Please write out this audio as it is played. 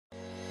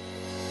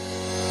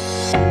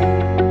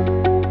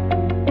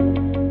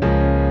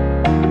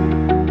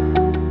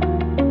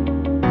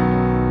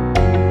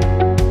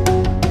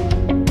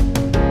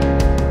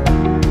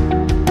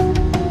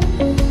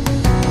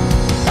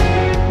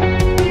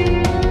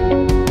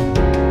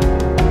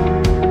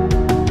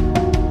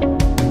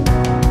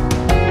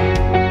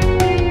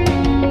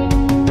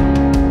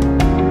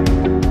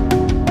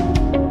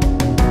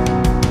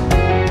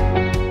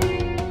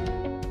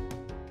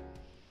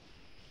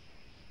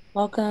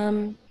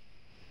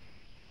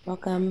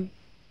Welcome.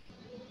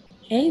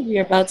 Okay, we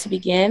are about to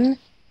begin.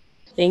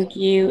 Thank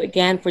you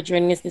again for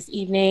joining us this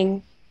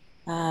evening.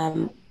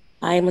 Um,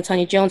 I am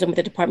Latanya Jones. I'm with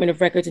the Department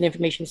of Records and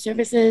Information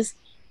Services.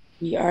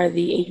 We are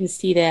the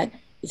agency that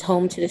is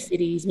home to the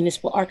city's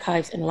municipal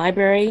archives and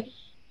library.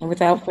 And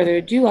without further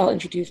ado, I'll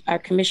introduce our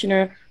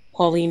Commissioner,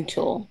 Pauline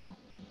Toole.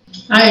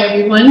 Hi,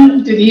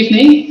 everyone. Good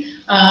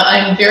evening.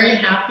 I'm very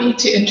happy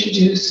to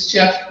introduce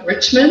Jeff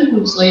Richman,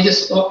 whose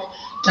latest book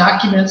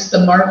documents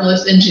the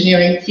marvelous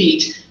engineering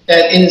feat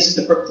that is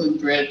the Brooklyn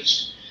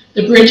Bridge.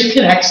 The bridge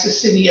connects the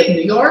city of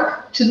New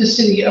York to the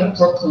city of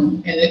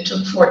Brooklyn, and it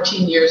took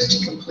 14 years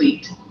to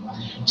complete.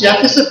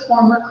 Jeff is a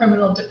former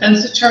criminal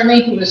defense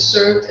attorney who has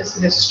served as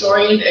an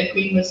historian at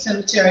Greenwood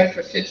Cemetery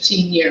for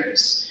 15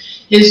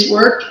 years. His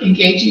work,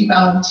 engaging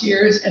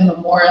volunteers and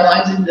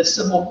memorializing the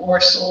Civil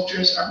War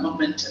soldiers, are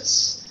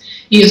momentous.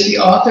 He is the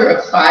author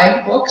of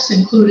 5 books,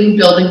 including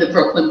Building the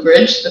Brooklyn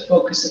Bridge, the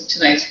focus of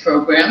tonight's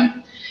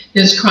program.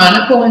 His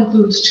chronicle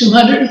includes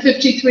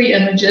 253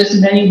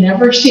 images, many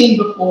never seen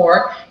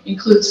before,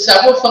 includes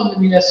several from the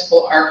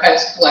Municipal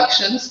Archives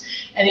collections,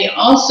 and he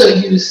also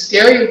used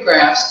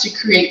stereographs to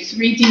create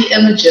 3D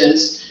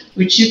images,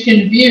 which you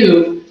can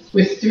view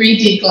with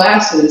 3D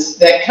glasses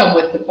that come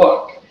with the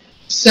book.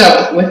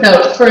 So,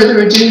 without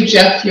further ado,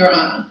 Jeff, you're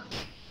on.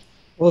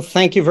 Well,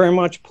 thank you very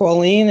much,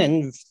 Pauline,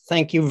 and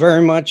thank you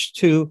very much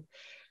to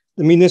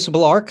the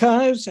Municipal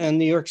Archives and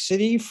New York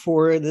City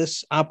for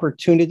this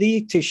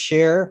opportunity to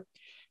share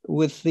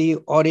with the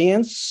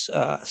audience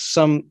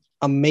some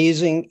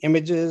amazing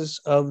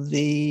images of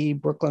the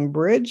Brooklyn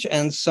Bridge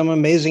and some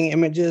amazing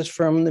images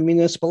from the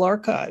Municipal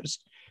Archives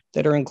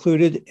that are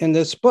included in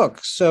this book.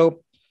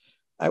 So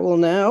I will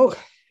now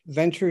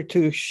venture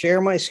to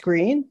share my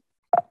screen.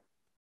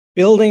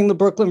 Building the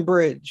Brooklyn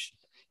Bridge,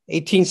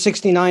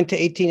 1869 to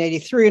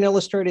 1883, an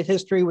illustrated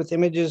history with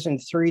images in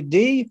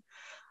 3D.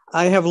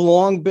 I have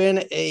long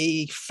been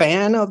a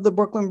fan of the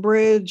Brooklyn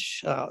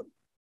Bridge,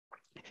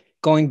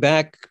 going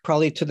back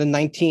probably to the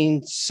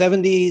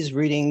 1970s,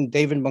 reading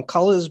David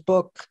McCullough's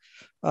book,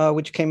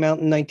 which came out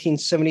in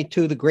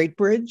 1972, The Great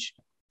Bridge,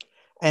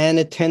 and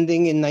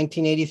attending in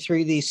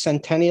 1983 the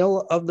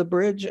centennial of the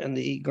bridge and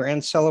the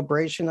grand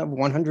celebration of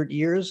 100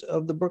 years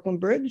of the Brooklyn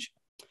Bridge.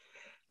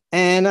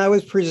 And I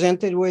was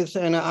presented with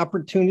an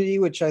opportunity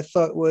which I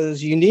thought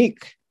was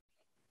unique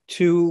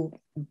to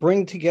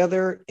bring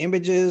together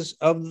images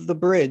of the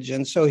bridge.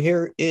 And so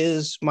here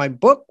is my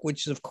book,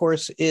 which of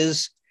course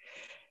is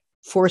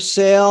for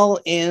sale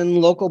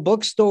in local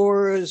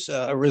bookstores,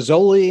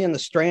 Rizzoli and the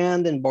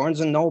Strand and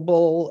Barnes and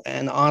Noble,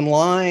 and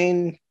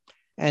online,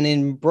 and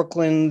in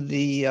Brooklyn,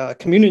 the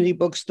Community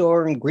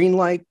Bookstore and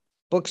Greenlight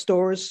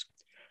bookstores.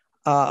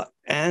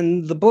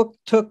 And the book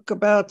took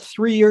about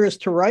 3 years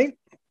to write.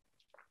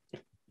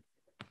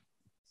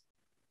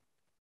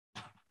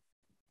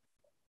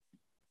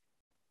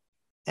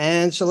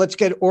 And so let's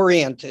get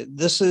oriented.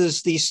 This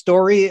is the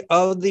story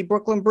of the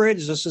Brooklyn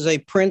Bridge. This is a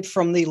print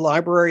from the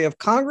Library of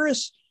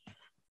Congress.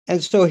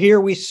 And so here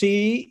we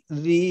see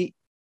the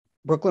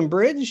Brooklyn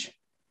Bridge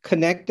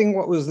connecting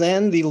what was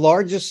then the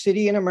largest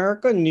city in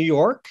America, New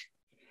York,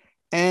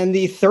 and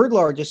the third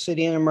largest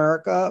city in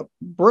America,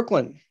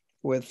 Brooklyn,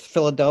 with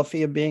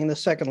Philadelphia being the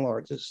second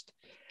largest.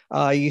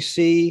 You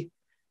see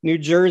New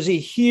Jersey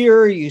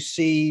here. You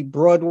see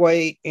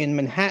Broadway in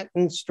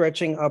Manhattan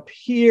stretching up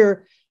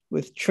here,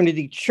 with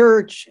Trinity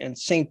Church and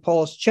St.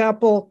 Paul's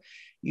Chapel.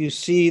 You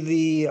see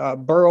the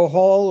Borough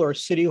Hall or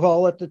City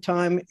Hall at the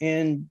time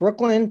in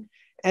Brooklyn.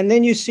 And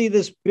then you see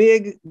this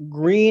big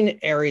green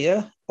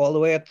area all the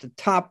way at the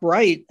top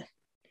right,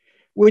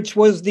 which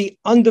was the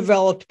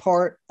undeveloped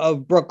part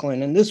of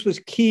Brooklyn. And this was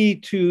key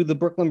to the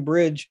Brooklyn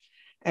Bridge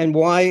and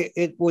why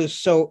it was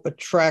so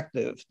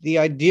attractive. The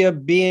idea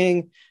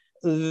being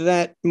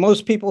that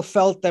most people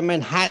felt that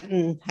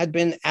Manhattan had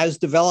been as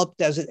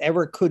developed as it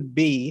ever could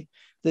be.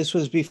 This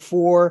was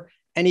before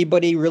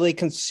anybody really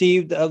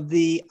conceived of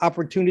the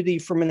opportunity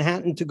for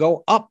Manhattan to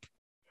go up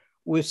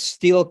with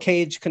steel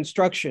cage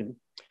construction.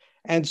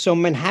 And so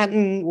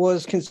Manhattan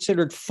was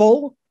considered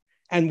full.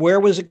 And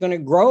where was it going to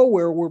grow?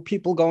 Where were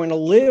people going to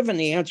live? And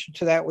the answer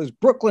to that was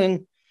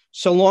Brooklyn,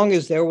 so long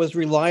as there was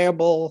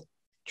reliable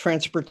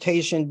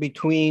transportation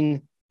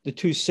between the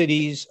two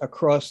cities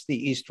across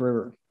the East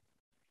River.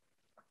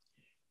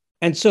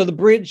 And so the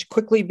bridge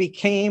quickly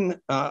became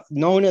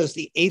known as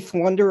the eighth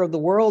wonder of the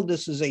world.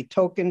 This is a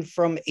token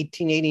from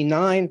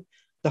 1889,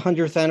 the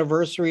 100th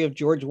anniversary of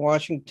George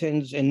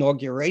Washington's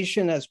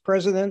inauguration as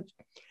president.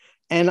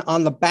 And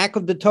on the back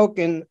of the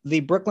token, the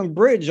Brooklyn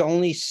Bridge,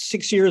 only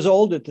 6 years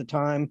old at the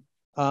time,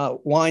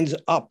 winds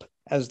up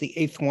as the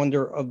eighth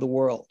wonder of the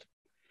world.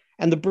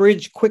 And the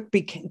bridge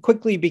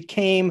quickly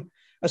became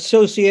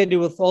associated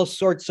with all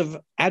sorts of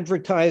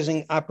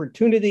advertising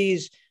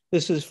opportunities.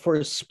 This is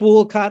for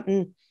spool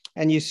cotton.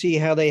 And you see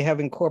how they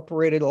have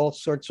incorporated all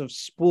sorts of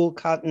spool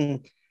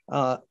cotton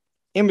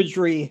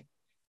imagery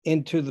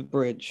into the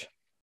bridge.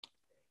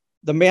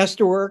 The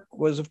masterwork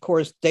was, of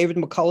course, David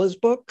McCullough's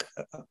book,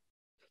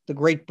 The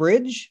Great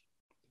Bridge.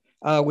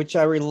 which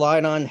I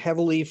relied on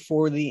heavily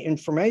for the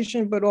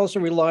information, but also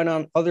relied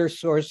on other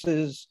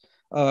sources,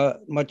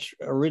 much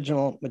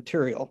original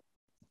material.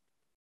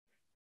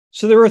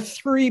 So there are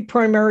three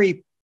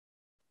primary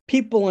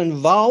people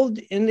involved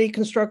in the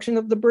construction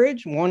of the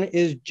bridge. One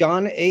is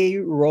John A.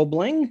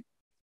 Roebling.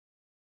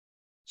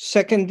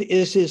 Second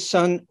is his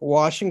son,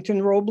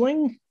 Washington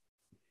Roebling.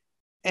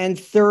 And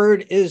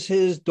third is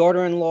his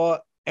daughter-in-law,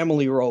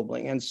 Emily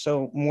Roebling. And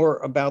so more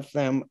about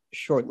them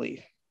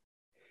shortly.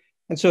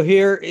 And so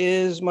here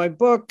is my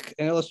book,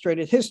 An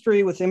Illustrated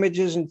History with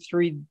Images in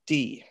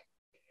 3D.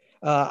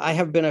 I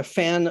have been a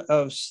fan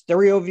of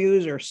stereo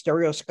views or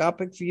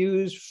stereoscopic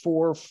views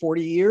for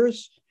 40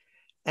 years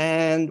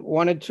and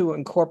wanted to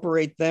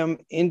incorporate them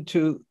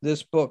into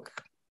this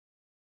book.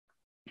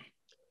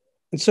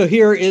 And so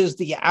here is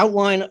the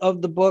outline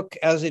of the book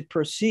as it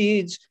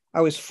proceeds.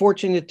 I was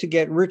fortunate to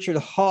get Richard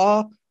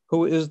Haw,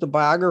 who is the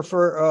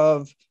biographer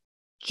of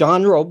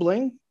John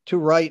Roebling, to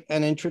write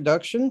an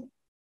introduction.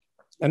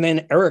 And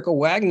then Erica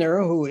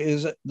Wagner, who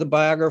is the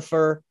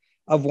biographer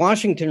of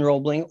Washington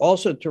Roebling,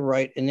 also to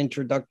write an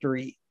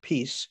introductory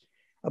piece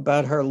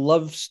about her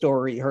love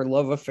story, her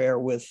love affair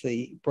with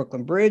the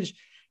Brooklyn Bridge.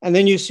 And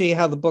then you see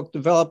how the book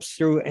develops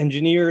through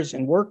engineers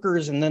and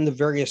workers, and then the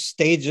various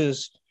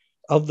stages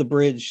of the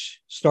bridge,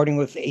 starting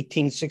with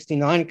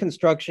 1869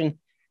 construction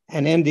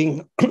and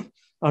ending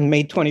on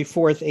May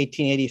 24th,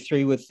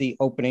 1883, with the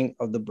opening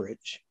of the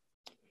bridge.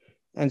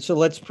 And so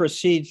let's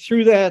proceed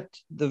through that,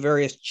 the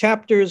various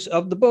chapters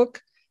of the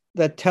book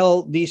that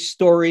tell the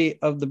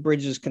story of the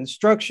bridge's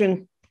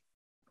construction.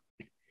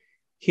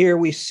 Here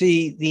we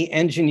see the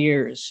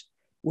engineers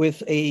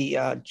with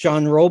a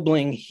John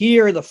Roebling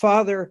here, the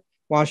father,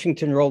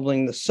 Washington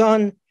Roebling, the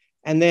son,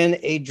 and then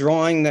a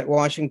drawing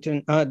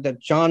that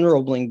John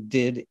Roebling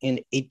did in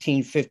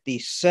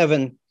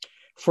 1857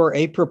 for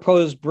a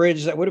proposed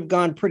bridge that would have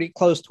gone pretty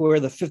close to where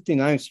the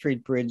 59th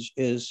Street Bridge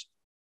is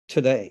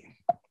today.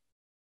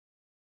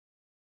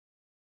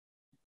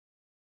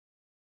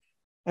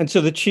 And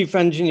so the chief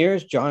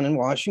engineers, John and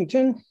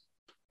Washington.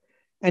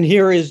 And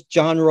here is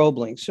John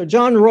Roebling. So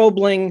John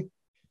Roebling,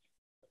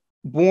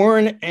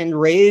 born and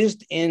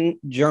raised in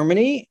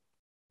Germany,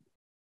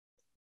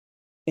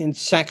 in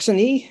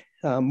Saxony.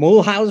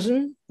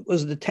 Mulhausen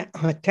was the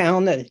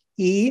town that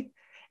he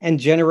and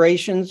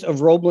generations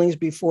of Roeblings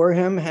before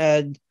him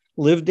had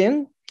lived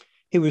in.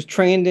 He was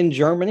trained in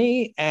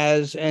Germany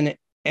as an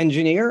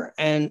engineer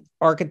and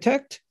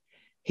architect.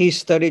 He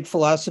studied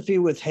philosophy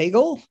with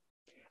Hegel,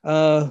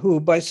 who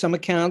by some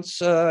accounts,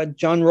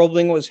 John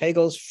Roebling was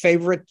Hegel's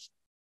favorite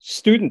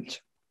student.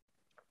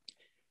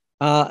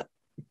 John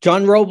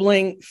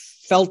Roebling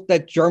felt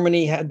that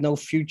Germany had no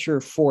future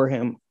for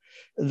him,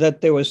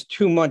 that there was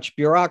too much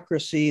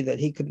bureaucracy, that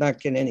he could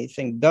not get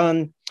anything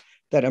done,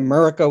 that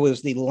America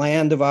was the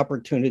land of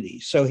opportunity.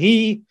 So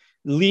he,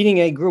 leading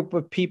a group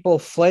of people,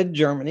 fled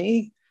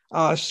Germany,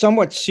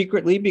 somewhat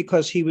secretly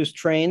because he was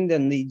trained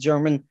and the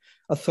German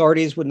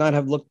authorities would not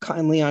have looked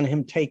kindly on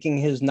him taking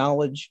his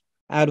knowledge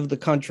out of the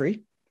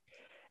country,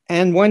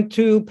 and went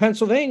to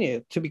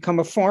Pennsylvania to become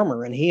a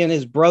farmer. And he and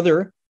his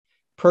brother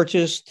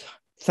purchased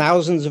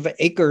thousands of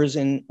acres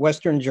in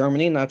Western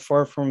Germany, not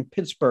far from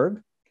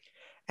Pittsburgh.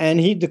 And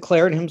he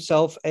declared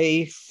himself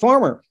a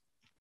farmer.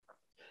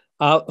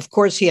 Of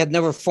course, he had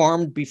never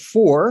farmed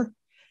before.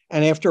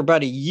 And after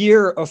about a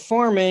year of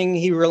farming,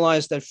 he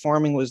realized that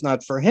farming was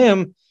not for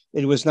him.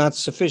 It was not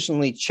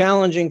sufficiently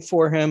challenging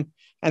for him.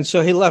 And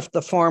so he left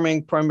the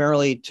farming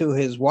primarily to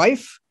his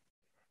wife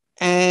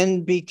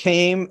and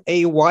became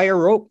a wire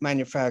rope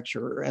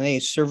manufacturer and a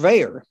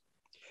surveyor.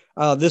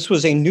 This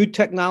was a new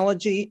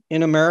technology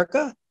in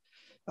America.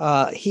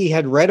 He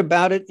had read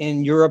about it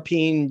in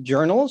European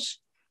journals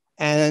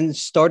and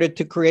started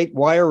to create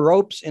wire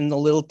ropes in the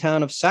little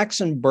town of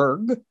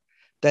Saxonburg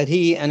that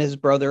he and his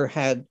brother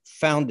had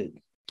founded.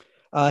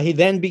 He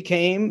then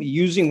became,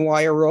 using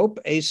wire rope,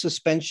 a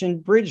suspension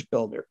bridge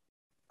builder.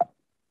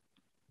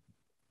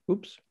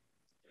 Oops.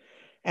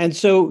 And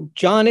so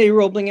John A.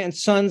 Roebling and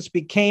Sons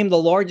became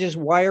the largest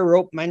wire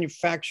rope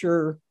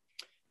manufacturer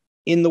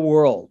in the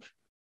world.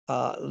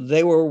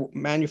 They were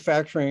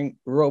manufacturing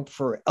rope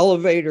for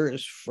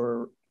elevators,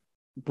 for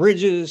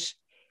bridges,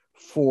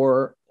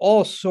 for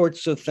all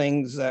sorts of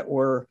things that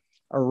were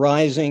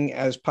arising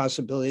as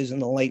possibilities in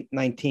the late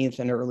 19th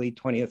and early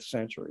 20th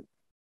century.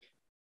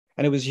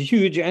 And it was a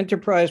huge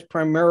enterprise,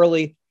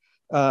 primarily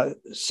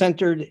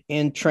centered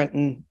in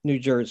Trenton, New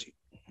Jersey.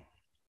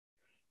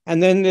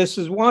 And then this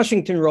is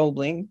Washington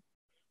Roebling,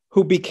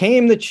 who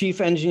became the chief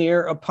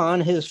engineer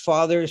upon his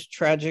father's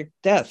tragic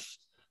death.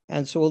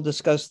 And so we'll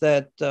discuss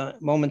that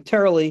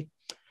momentarily.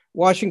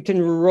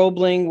 Washington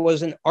Roebling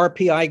was an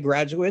RPI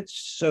graduate,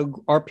 so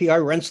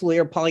RPI,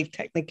 Rensselaer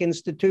Polytechnic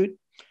Institute,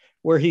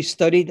 where he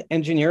studied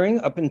engineering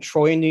up in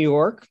Troy, New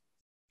York.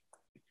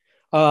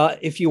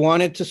 If you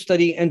wanted to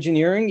study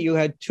engineering, you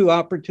had two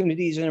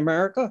opportunities in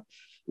America,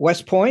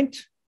 West Point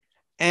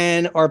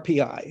and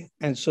RPI.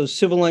 And so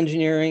civil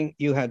engineering,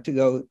 you had to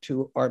go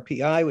to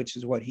RPI, which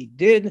is what he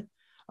did.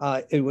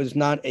 It was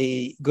not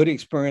a good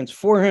experience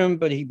for him,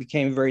 but he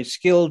became very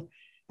skilled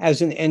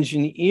as an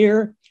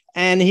engineer,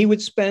 and he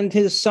would spend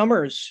his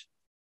summers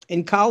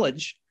in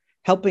college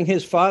helping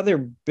his father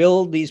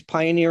build these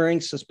pioneering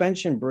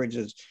suspension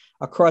bridges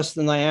across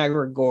the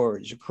Niagara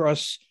Gorge,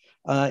 across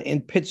in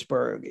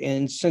Pittsburgh,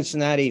 in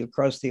Cincinnati,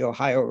 across the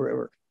Ohio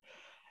River.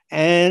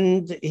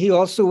 And he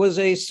also was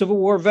a Civil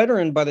War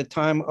veteran by the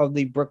time of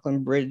the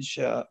Brooklyn Bridge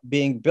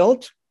being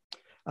built.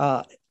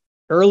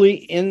 Early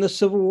in the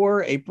Civil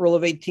War, April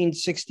of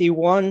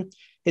 1861,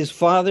 his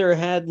father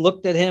had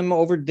looked at him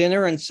over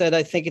dinner and said,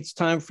 "I think it's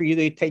time for you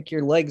to take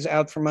your legs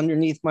out from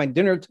underneath my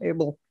dinner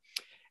table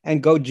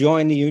and go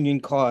join the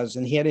Union cause."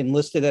 And he had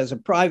enlisted as a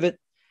private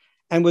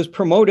and was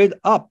promoted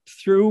up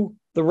through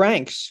the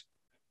ranks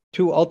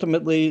to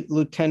ultimately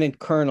lieutenant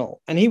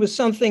colonel. And he was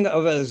something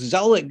of a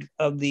zealot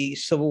of the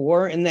Civil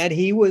War in that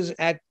he was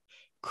at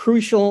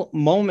crucial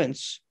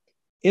moments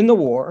in the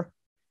war,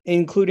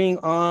 including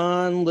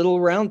on Little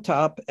Round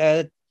Top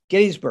at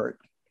Gettysburg.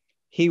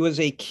 He was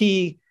a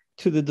key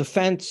to the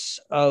defense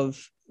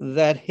of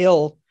that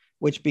hill,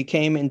 which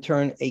became in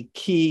turn a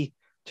key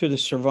to the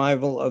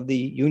survival of the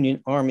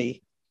Union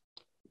Army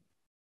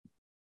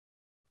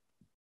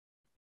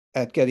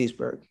at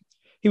Gettysburg.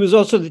 He was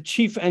also the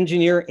chief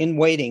engineer in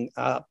waiting.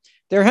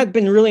 There had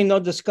been really no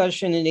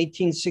discussion in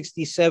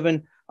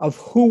 1867 of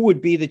who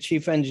would be the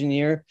chief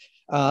engineer.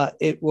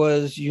 It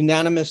was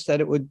unanimous that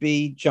it would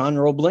be John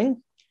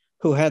Roebling,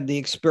 who had the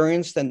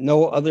experience that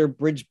no other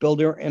bridge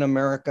builder in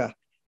America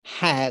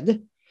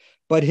had.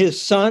 But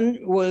his son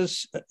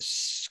was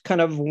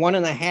kind of one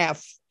and a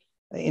half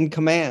in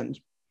command.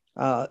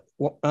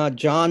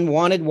 John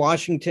wanted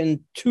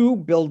Washington to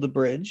build the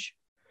bridge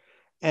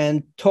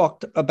and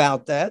talked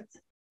about that.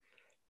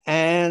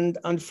 And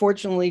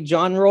unfortunately,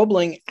 John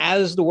Roebling,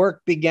 as the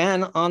work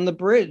began on the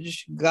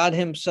bridge, got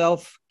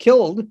himself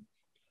killed,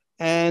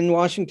 and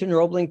Washington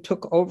Roebling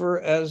took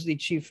over as the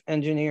chief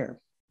engineer.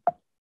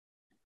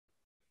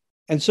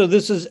 And so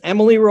this is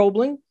Emily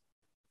Roebling,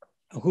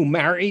 who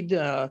married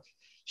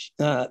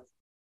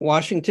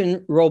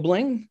Washington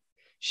Roebling.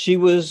 She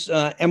was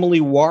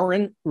Emily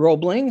Warren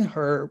Roebling.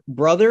 Her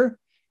brother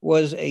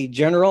was a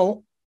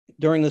general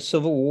during the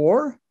Civil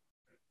War,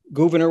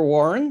 Gouverneur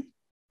Warren.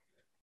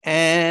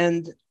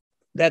 And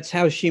that's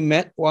how she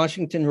met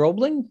Washington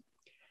Roebling.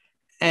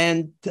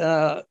 And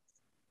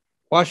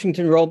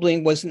Washington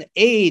Roebling was an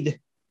aide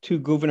to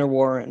Gouverneur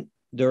Warren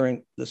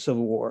during the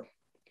Civil War.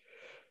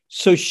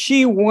 So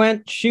she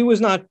was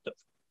not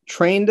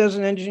trained as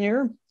an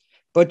engineer,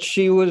 but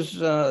she was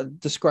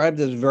described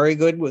as very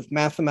good with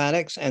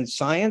mathematics and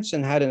science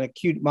and had an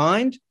acute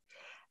mind.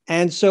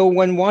 And so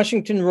when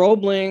Washington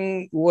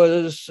Roebling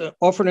was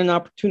offered an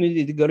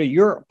opportunity to go to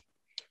Europe,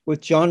 with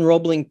John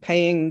Roebling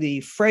paying the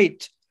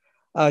freight,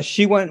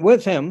 she went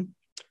with him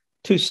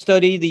to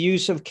study the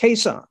use of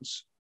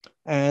caissons.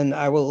 And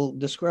I will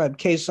describe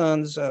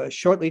caissons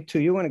shortly to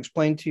you and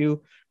explain to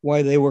you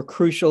why they were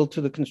crucial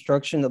to the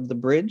construction of the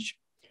bridge.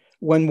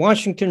 When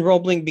Washington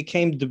Roebling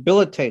became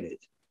debilitated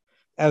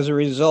as a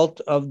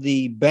result of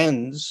the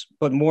bends,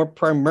 but more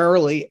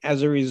primarily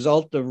as a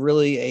result of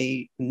really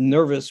a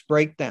nervous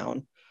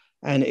breakdown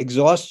and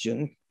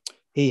exhaustion,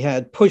 he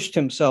had pushed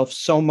himself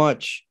so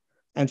much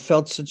and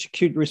felt such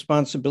acute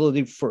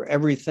responsibility for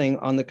everything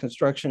on the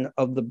construction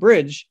of the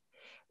bridge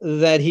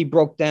that he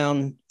broke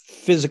down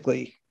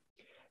physically.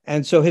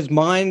 And so his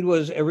mind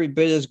was every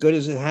bit as good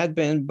as it had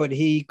been, but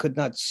he could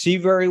not see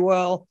very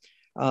well.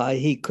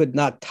 He could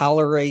not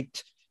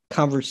tolerate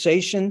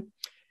conversation.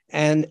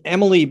 And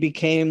Emily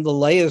became the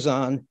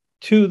liaison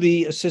to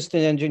the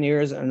assistant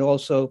engineers and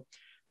also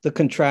the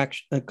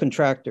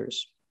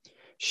contractors.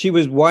 She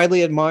was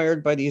widely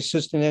admired by the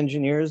assistant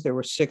engineers. There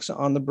were 6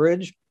 on the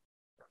bridge.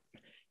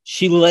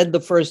 She led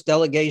the first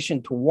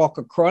delegation to walk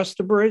across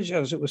the bridge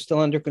as it was still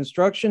under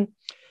construction.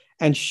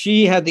 And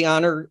she had the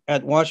honor,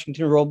 at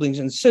Washington Roebling's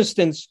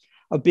insistence,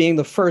 of being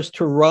the first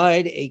to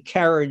ride a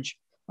carriage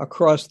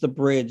across the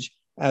bridge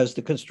as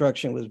the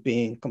construction was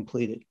being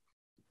completed.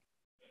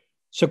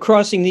 So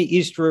crossing the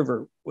East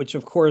River, which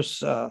of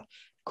course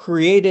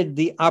created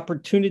the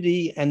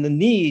opportunity and the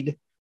need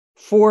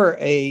for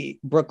a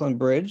Brooklyn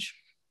Bridge.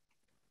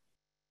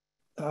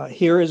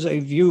 Here is a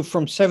view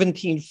from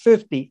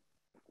 1750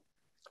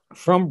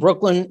 from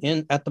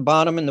Brooklyn at the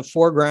bottom in the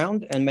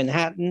foreground and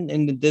Manhattan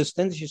in the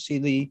distance. You see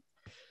the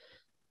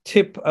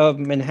tip of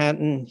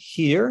Manhattan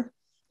here.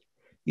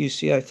 You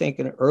see, I think,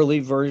 an early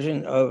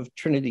version of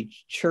Trinity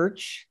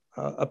Church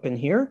up in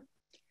here.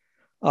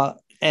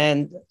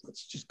 And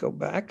let's just go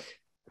back.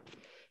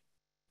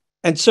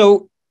 And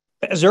so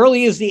as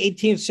early as the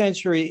 18th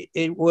century,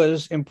 it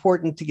was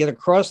important to get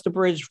across the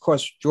bridge. Of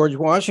course, George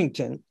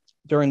Washington,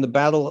 during the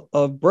Battle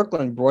of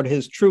Brooklyn, brought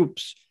his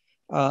troops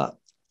out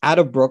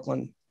of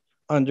Brooklyn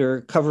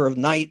under cover of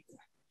night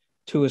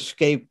to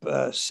escape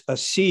a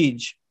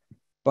siege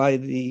by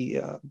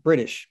the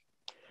British.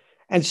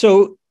 And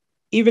so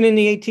even in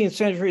the 18th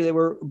century, they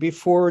were,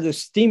 before the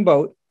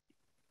steamboat,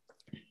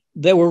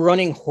 they were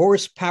running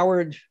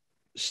horse-powered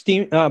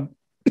steam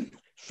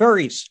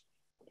ferries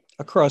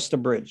across the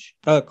bridge,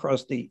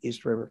 across the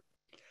East River.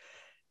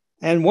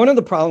 And one of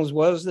the problems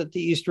was that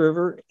the East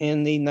River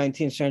in the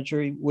 19th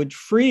century would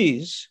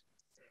freeze.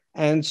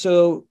 And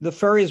so the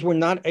ferries were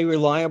not a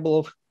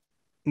reliable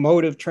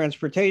mode of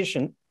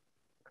transportation.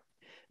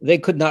 They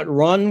could not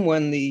run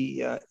when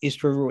the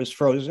East River was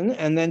frozen.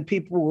 And then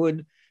people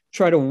would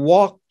try to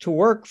walk to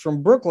work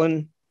from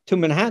Brooklyn to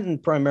Manhattan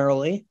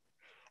primarily,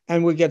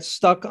 and would get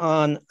stuck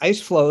on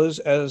ice floes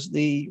as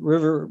the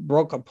river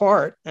broke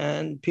apart,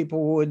 and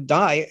people would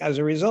die as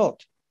a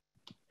result.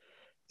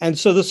 And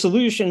so the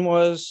solution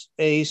was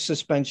a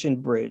suspension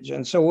bridge.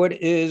 And so what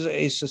is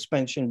a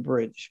suspension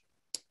bridge?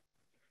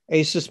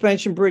 A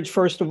suspension bridge,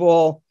 first of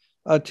all,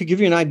 to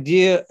give you an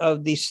idea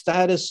of the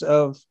status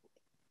of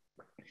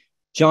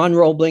John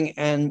Roebling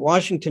and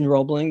Washington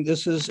Roebling,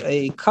 this is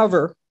a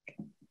cover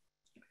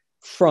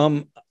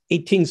from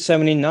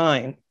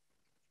 1879,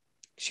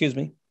 excuse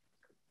me,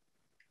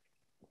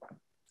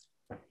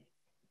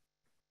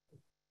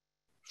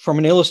 from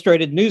an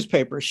illustrated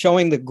newspaper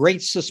showing the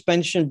great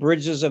suspension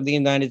bridges of the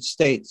United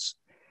States.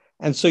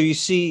 And so you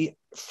see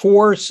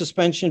 4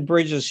 suspension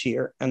bridges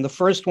here. And the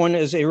first one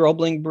is a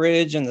Roebling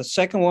bridge, and the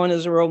second one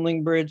is a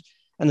Roebling bridge,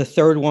 and the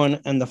third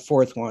one and the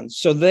fourth one.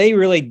 So they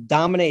really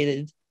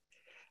dominated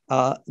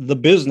the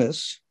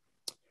business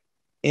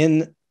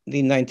in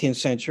the 19th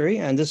century.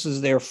 And this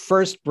is their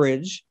first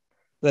bridge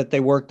that they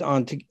worked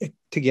on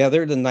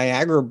together, the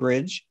Niagara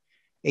Bridge,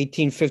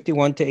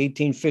 1851 to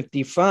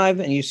 1855.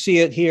 And you see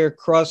it here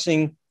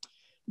crossing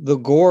the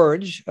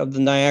gorge of the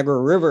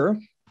Niagara River.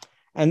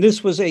 And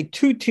this was a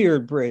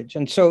 2-tiered bridge.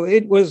 And so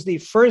it was the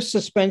first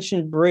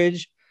suspension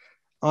bridge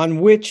on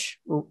which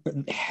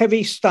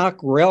heavy stock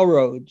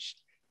railroads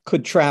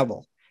could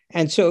travel.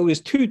 And so it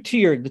was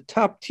 2-tiered. The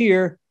top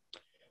tier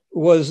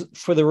was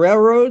for the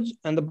railroads,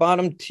 and the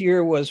bottom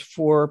tier was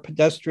for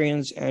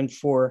pedestrians and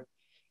for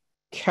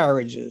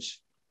carriages,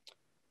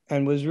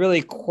 and was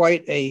really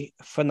quite a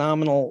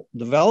phenomenal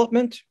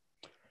development.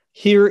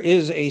 Here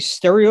is a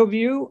stereo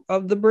view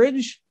of the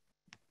bridge.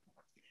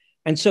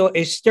 And so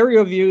a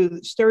stereo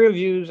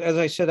views, as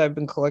I said, I've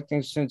been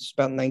collecting since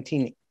about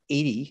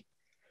 1980.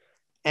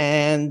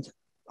 And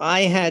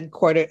I have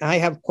quite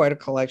a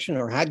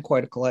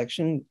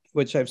collection,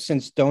 which I've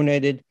since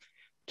donated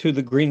to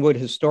the Greenwood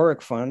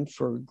Historic Fund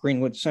for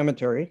Greenwood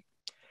Cemetery.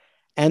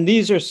 And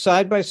these are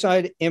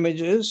side-by-side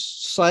images,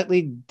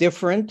 slightly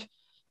different,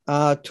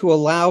 to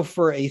allow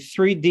for a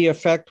 3D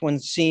effect when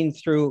seen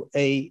through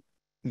a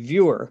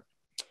viewer.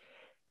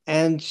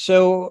 And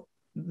so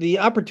the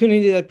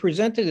opportunity that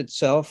presented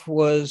itself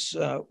was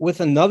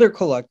with another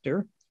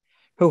collector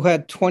who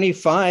had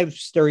 25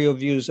 stereo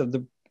views of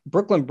the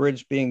Brooklyn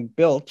Bridge being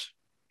built,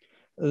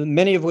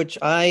 many of which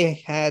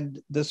I had,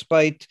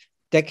 despite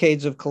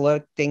decades of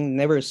collecting,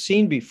 never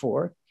seen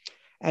before.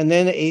 And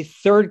then a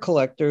third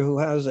collector who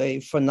has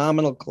a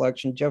phenomenal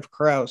collection, Jeff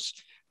Krause,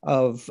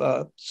 of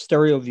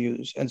stereo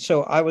views. And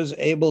so I was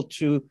able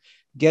to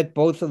get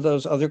both of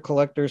those other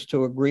collectors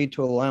to agree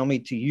to allow me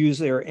to use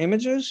their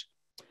images.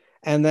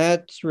 And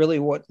that's really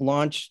what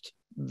launched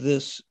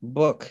this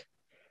book.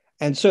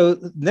 And so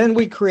then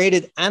we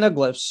created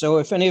anaglyphs. So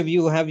if any of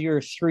you have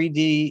your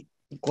 3D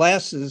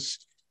glasses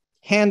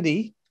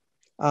handy,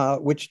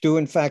 which do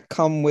in fact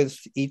come with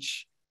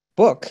each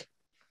book,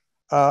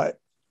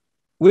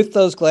 with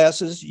those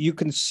glasses, you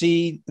can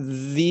see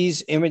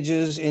these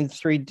images in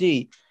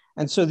 3D.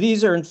 And so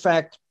these are, in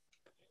fact,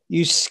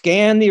 you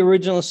scan the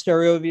original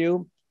stereo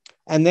view,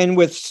 and then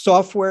with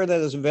software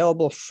that is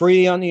available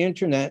free on the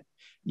internet,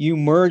 you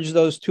merge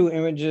those two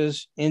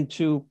images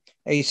into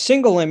a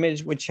single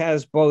image, which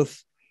has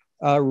both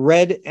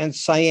red and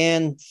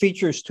cyan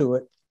features to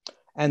it.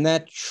 And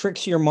that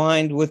tricks your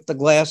mind with the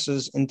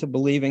glasses into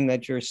believing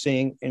that you're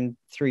seeing in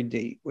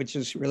 3D, which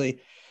is really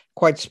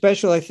quite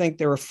special. I think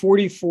there are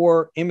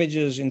 44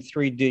 images in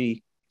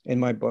 3D in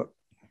my book.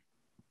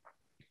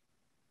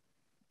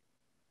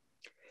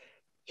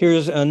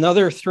 Here's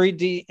another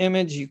 3D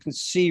image. You can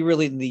see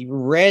really the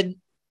red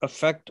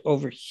effect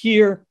over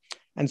here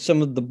and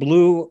some of the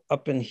blue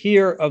up in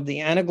here of the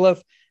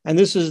anaglyph. And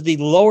this is the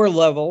lower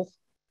level,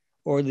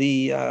 or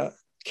the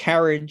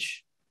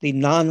carriage, the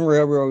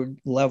non-railroad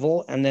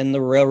level, and then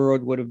the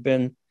railroad would have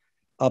been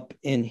up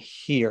in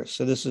here.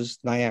 So this is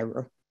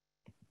Niagara.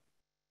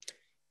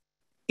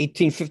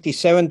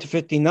 1857 to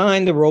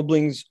 59, the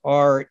Roeblings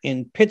are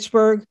in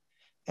Pittsburgh,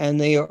 and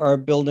they are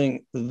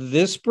building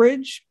this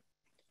bridge,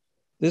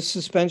 this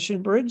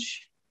suspension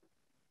bridge.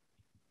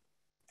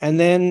 And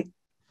then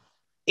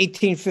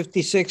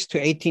 1856 to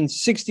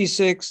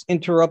 1866,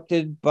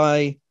 interrupted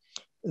by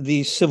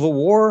the Civil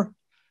War,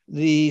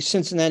 the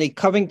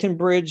Cincinnati-Covington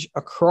Bridge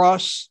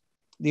across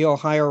the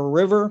Ohio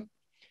River.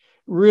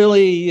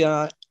 Really,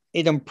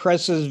 it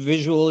impresses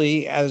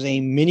visually as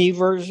a mini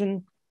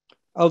version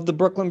of the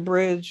Brooklyn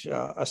Bridge,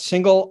 a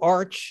single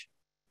arch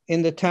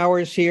in the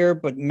towers here,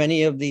 but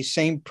many of the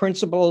same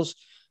principles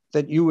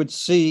that you would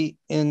see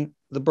in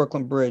the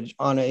Brooklyn Bridge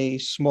on a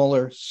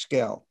smaller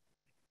scale.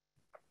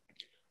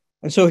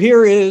 And so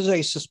here is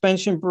a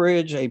suspension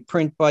bridge, a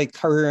print by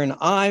Currier and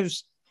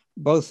Ives,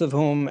 both of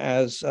whom,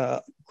 as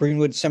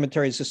Greenwood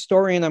Cemetery's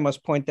historian, I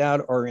must point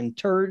out, are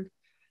interred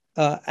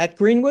at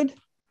Greenwood.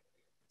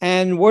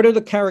 And what are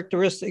the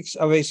characteristics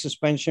of a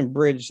suspension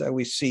bridge that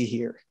we see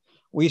here?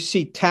 We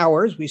see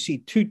towers. We see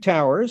two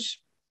towers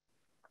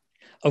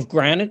of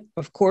granite,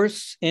 of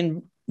course,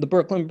 in the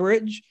Brooklyn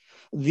Bridge.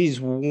 These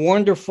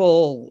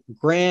wonderful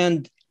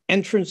grand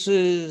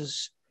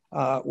entrances,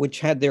 which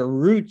had their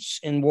roots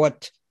in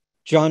what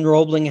John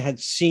Roebling had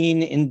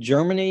seen in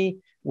Germany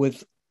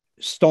with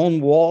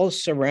stone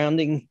walls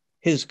surrounding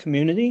his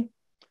community.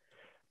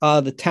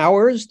 The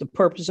towers, the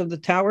purpose of the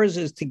towers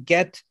is to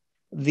get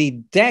the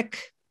deck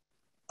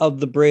of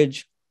the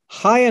bridge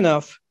high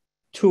enough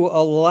to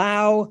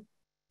allow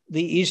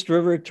the East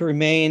River to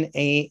remain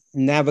a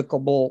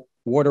navigable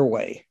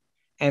waterway.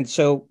 And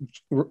so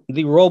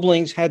the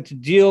Roeblings had to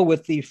deal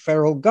with the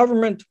federal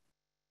government,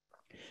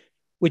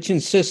 which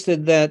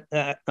insisted that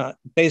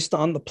based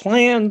on the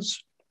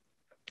plans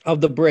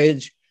of the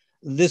bridge,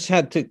 this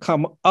had to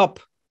come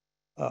up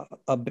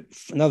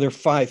another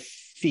 5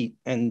 feet,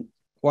 and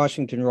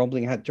Washington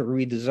Roebling had to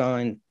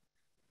redesign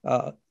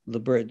the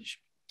bridge.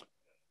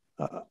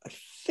 I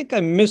think I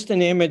missed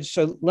an image,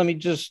 so let me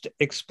just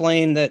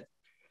explain that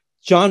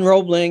John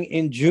Roebling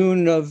in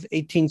June of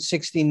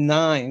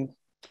 1869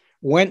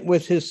 went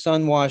with his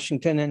son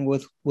Washington and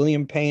with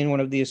William Payne,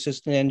 one of the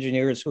assistant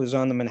engineers who was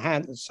on the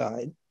Manhattan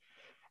side,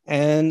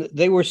 and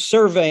they were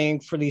surveying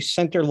for the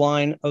center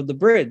line of the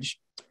bridge.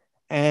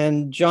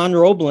 And John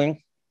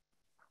Roebling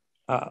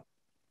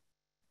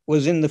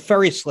was in the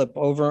ferry slip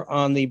over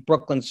on the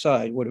Brooklyn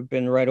side, would have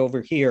been right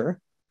over here.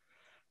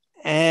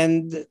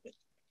 And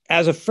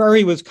as a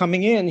ferry was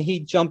coming in, he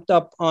jumped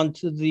up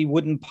onto the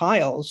wooden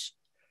piles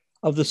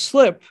of the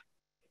slip,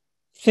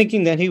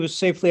 thinking that he was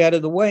safely out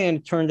of the way, and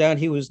it turned out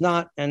he was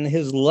not, and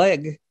his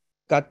leg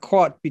got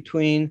caught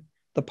between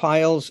the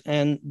piles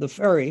and the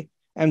ferry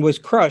and was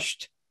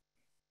crushed.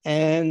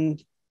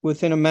 And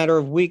within a matter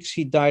of weeks,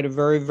 he died a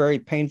very, very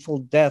painful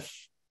death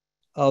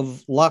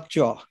of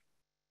lockjaw.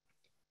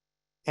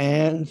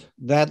 And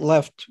that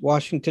left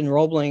Washington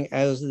Roebling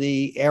as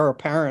the heir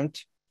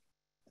apparent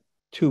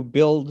to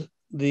build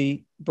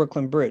the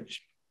Brooklyn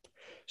Bridge.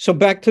 So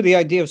back to the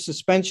idea of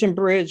suspension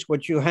bridge,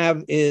 what you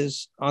have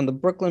is on the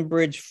Brooklyn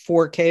Bridge,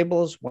 4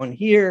 cables, one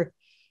here,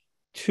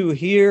 2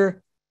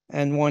 here,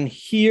 and 1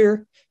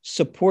 here,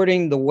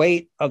 supporting the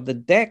weight of the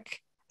deck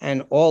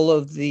and all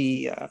of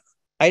the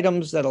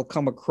items that'll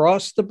come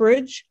across the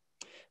bridge.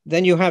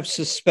 Then you have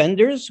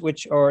suspenders,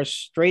 which are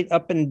straight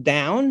up and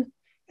down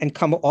and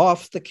come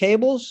off the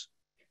cables,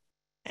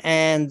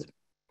 and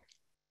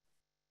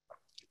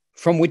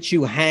from which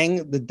you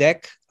hang the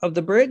deck of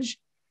the bridge.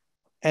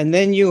 And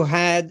then you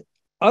had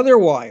other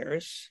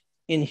wires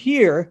in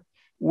here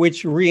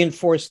which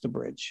reinforced the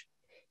bridge.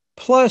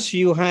 Plus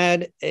you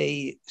had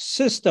a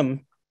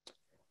system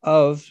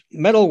of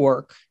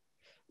metalwork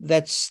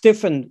that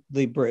stiffened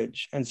the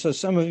bridge. And so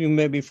some of you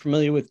may be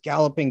familiar with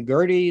Galloping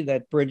Gertie,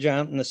 that bridge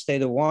out in the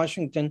state of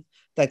Washington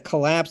that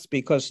collapsed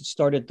because it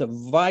started to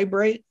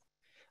vibrate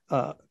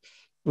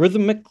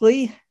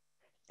rhythmically.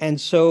 And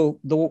so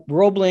the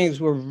Roeblings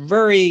were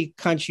very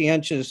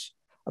conscientious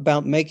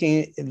about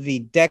making the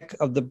deck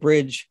of the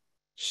bridge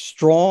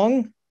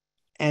strong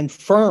and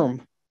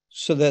firm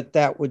so that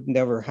that would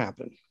never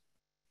happen.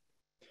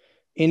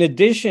 In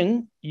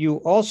addition, you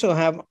also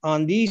have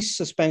on these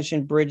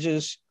suspension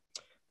bridges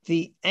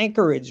the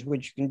anchorage,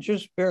 which you can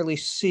just barely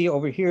see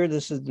over here.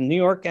 This is the New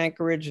York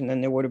anchorage, and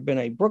then there would have been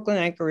a Brooklyn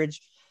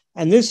anchorage.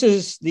 And this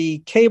is the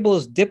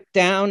cables dipped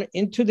down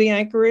into the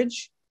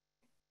anchorage.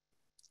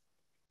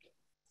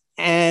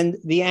 And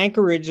the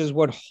anchorage is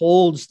what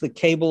holds the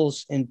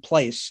cables in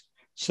place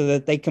so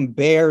that they can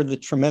bear the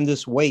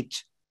tremendous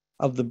weight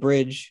of the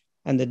bridge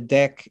and the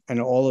deck and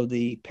all of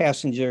the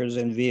passengers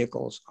and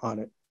vehicles on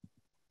it.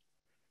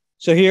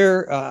 So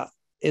here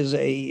is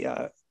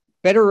a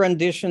better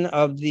rendition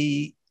of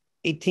the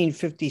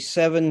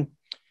 1857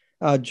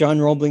 John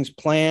Roebling's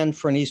plan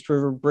for an East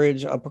River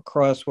Bridge up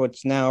across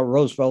what's now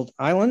Roosevelt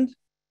Island.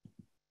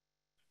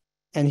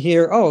 And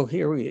here,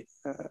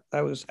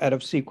 I was out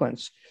of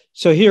sequence.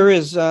 So here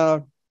is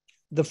the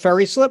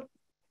ferry slip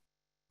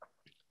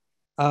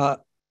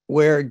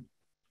where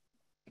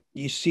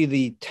you see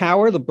the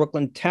tower, the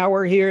Brooklyn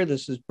Tower here.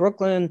 This is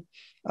Brooklyn.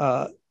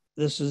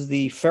 This is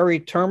the ferry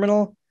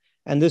terminal.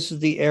 And this is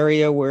the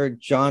area where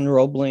John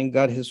Roebling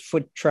got his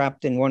foot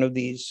trapped in one of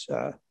these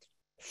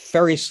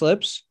ferry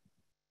slips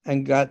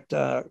and got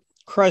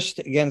crushed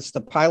against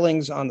the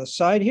pilings on the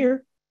side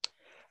here.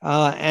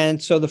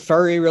 And so the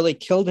ferry really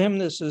killed him.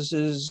 This is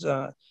his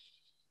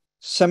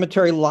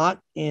cemetery lot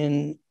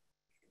in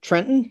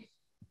Trenton.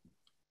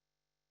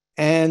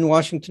 And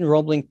Washington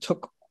Roebling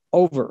took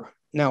over.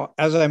 Now,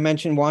 as I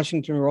mentioned,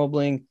 Washington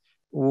Roebling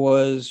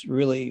was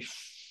really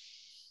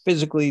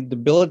physically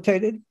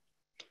debilitated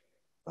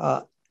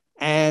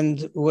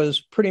and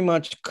was pretty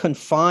much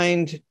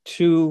confined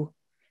to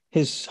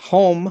his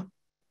home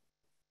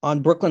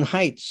on Brooklyn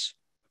Heights,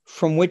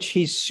 from which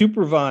he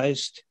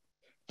supervised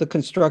the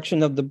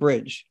construction of the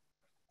bridge.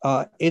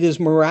 It is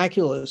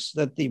miraculous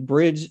that the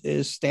bridge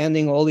is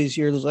standing all these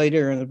years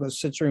later, and it was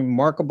such a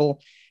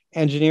remarkable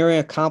engineering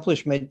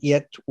accomplishment,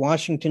 yet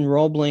Washington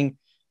Roebling,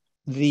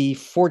 the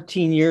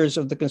 14 years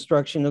of the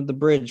construction of the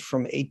bridge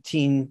from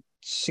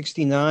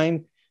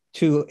 1869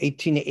 to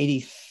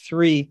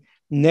 1883,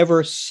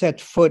 never set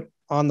foot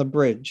on the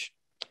bridge.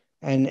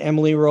 And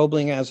Emily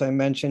Roebling, as I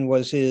mentioned,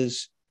 was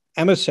his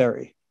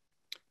emissary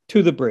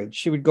to the bridge.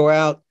 She would go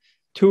out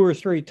 2 or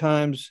 3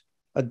 times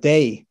a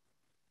day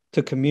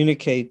to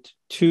communicate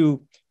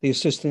to the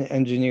assistant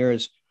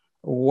engineers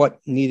what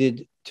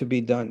needed to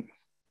be done.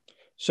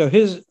 So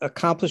his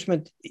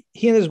accomplishment,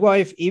 he and his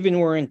wife even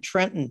were in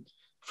Trenton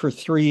for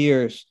 3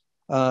 years,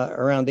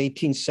 around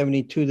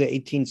 1872 to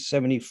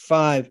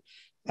 1875,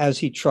 as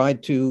he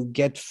tried to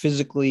get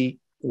physically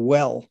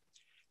well.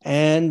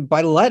 And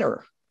by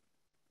letter,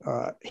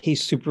 he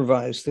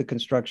supervised the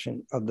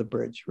construction of the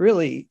bridge.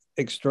 Really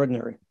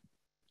extraordinary.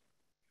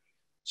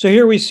 So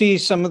here we see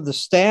some of the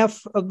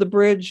staff of the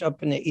bridge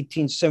up in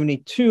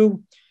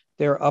 1872.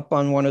 They're up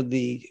on one of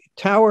the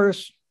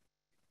towers,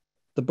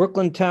 the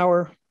Brooklyn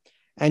Tower.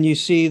 And you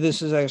see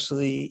this is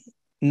actually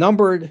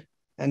numbered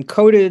and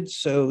coded.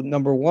 So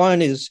number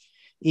 1 is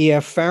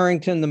E.F.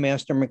 Farrington, the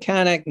master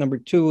mechanic. Number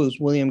 2 is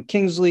William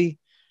Kingsley,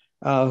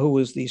 who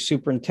was the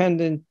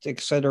superintendent, et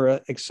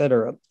cetera, et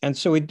cetera. And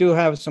so we do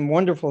have some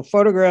wonderful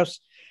photographs,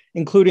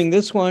 including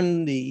this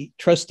one, the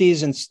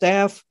trustees and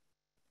staff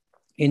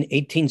in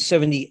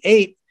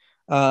 1878.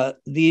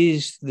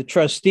 The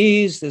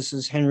trustees, this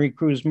is Henry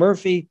Cruz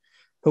Murphy,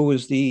 who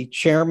was the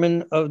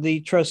chairman of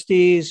the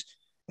trustees.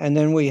 And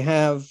then we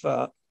have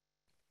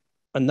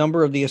a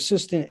number of the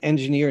assistant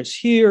engineers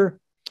here,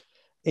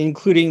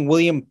 including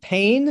William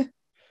Payne,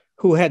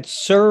 who had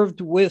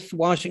served with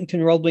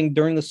Washington Roebling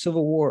during the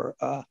Civil War.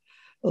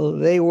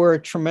 They were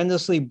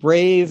tremendously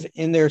brave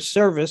in their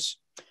service.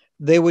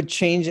 They would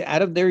change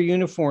out of their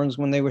uniforms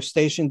when they were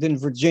stationed in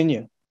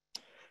Virginia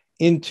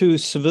into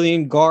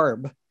civilian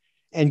garb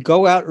and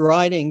go out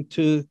riding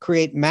to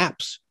create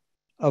maps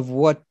of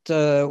what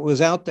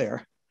was out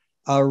there,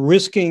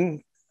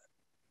 risking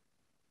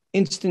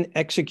instant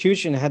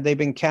execution had they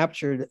been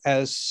captured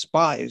as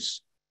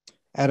spies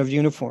out of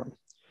uniform.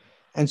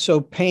 And so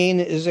Payne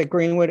is at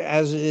Greenwood,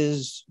 as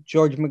is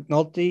George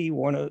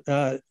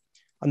McNulty,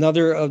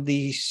 another of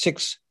the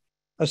 6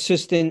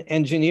 assistant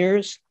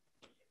engineers.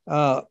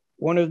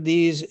 One of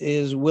these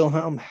is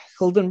Wilhelm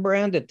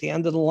Hildenbrand at the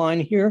end of the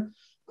line here,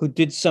 who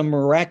did some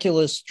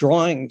miraculous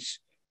drawings.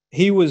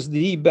 He was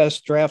the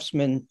best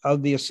draftsman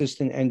of the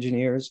assistant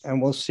engineers,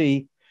 and we'll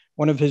see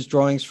one of his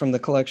drawings from the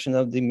collection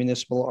of the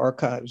Municipal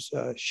Archives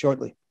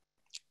shortly.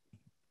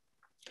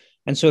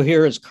 And so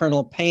here is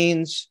Colonel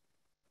Payne's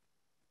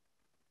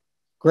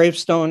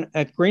gravestone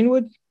at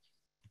Greenwood.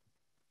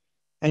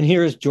 And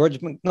here is George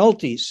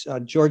McNulty's.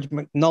 George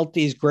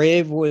McNulty's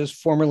grave was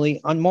formerly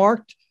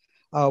unmarked.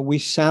 We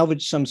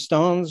salvaged some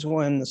stones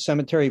when the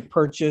cemetery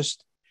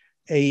purchased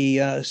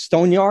a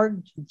stone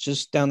yard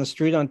just down the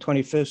street on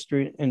 25th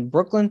Street in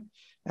Brooklyn.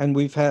 And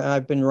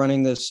I've been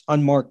running this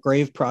unmarked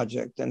grave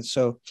project. And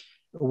so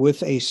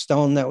with a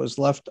stone that was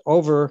left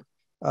over,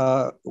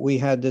 we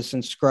had this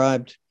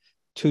inscribed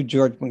to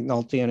George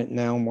McNulty, and it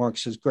now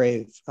marks his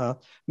grave.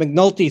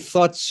 McNulty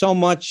thought so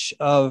much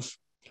of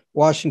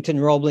Washington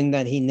Roebling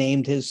that he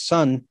named his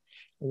son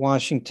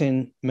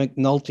Washington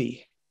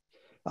McNulty.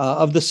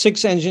 Of the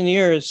 6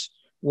 engineers,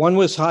 one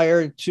was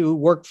hired to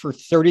work for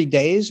 30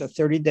 days, a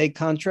 30-day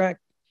contract.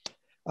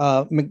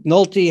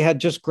 McNulty had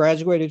just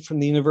graduated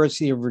from the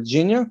University of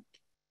Virginia,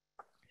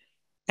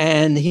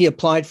 and he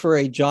applied for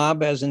a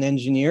job as an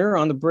engineer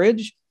on the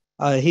bridge.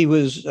 He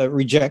was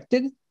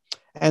rejected,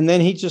 and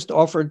then he just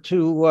offered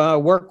to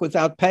work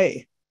without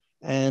pay.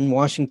 And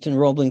Washington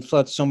Roebling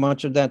thought so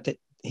much of that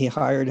he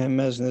hired him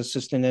as an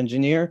assistant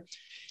engineer.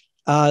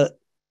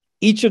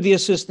 Each of the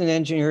assistant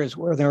engineers,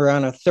 whether they're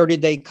on a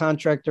 30-day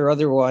contract or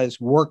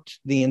otherwise, worked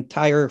the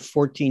entire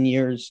 14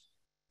 years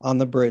on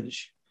the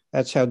bridge.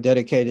 That's how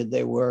dedicated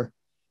they were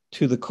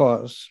to the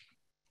cause.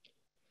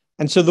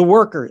 And so the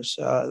workers,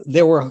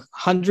 there were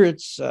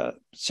hundreds,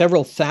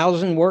 several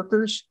thousand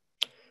workers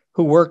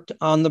who worked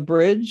on the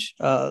bridge.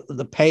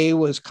 The pay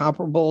was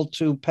comparable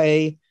to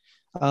pay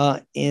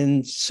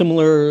in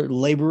similar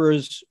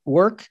laborers'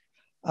 work.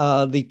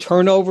 The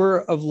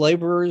turnover of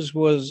laborers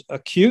was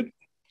acute.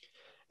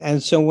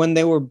 And so when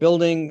they were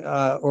building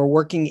or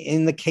working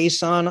in the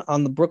caisson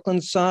on the Brooklyn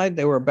side,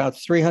 there were about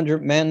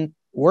 300 men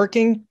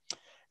working.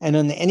 And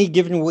on any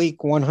given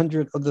week,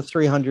 100 of the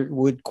 300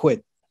 would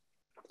quit.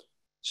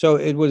 So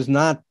it was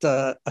not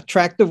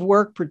attractive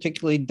work,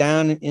 particularly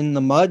down in the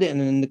mud and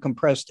in the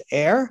compressed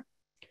air.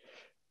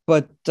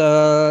 But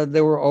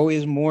there were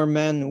always more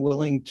men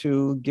willing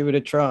to give it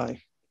a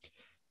try.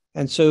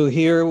 And so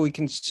here we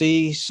can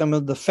see some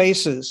of the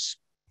faces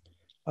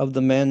of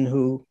the men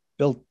who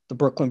built the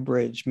Brooklyn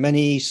Bridge.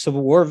 Many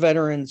Civil War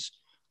veterans,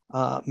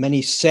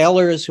 many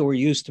sailors who were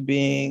used to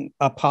being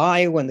up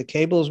high when the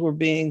cables were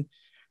being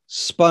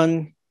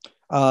spun,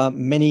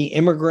 many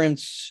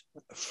immigrants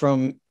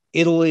from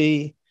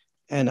Italy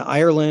and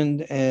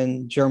Ireland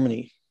and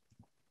Germany.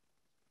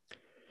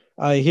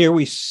 Here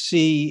we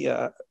see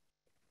a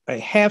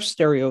half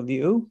stereo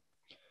view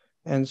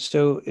And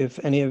so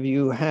if any of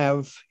you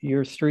have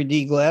your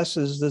 3D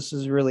glasses, this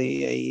is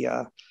really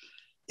a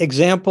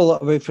example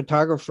of a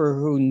photographer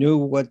who knew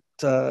what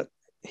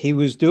he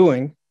was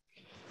doing,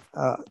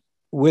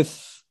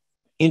 with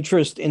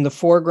interest in the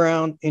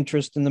foreground,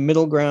 interest in the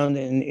middle ground,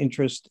 and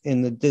interest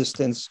in the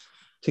distance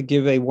to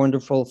give a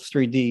wonderful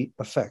 3D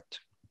effect.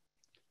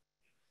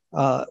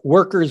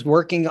 Workers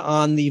working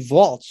on the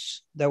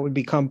vaults that would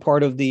become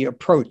part of the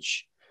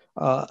approach.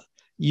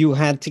 You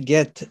had to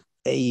get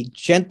a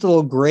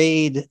gentle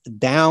grade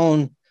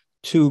down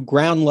to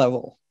ground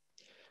level,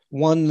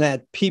 one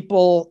that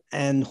people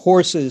and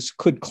horses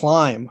could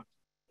climb.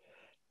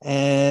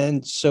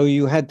 And so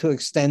you had to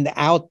extend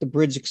out. The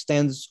bridge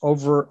extends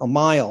over a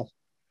mile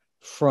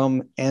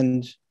from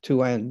end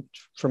to end,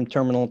 from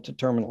terminal to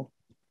terminal.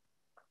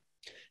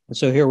 And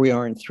so here we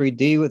are in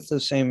 3D with the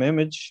same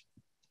image.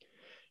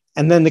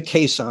 And then the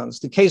caissons.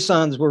 The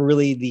caissons were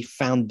really the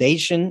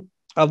foundation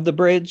of the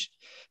bridge.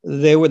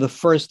 They were the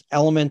first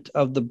element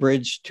of the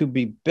bridge to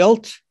be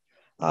built.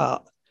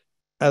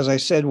 As I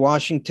said,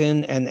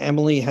 Washington and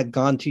Emily had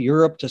gone to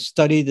Europe to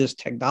study this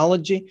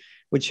technology,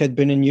 which had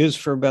been in use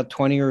for about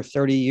 20 or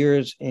 30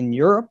 years in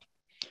Europe.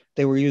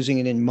 They were using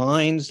it in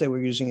mines. They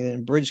were using it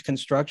in bridge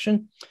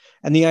construction.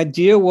 And the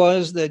idea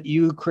was that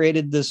you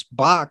created this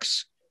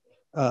box,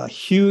 a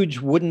huge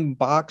wooden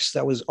box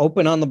that was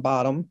open on the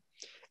bottom,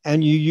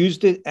 and you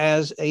used it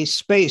as a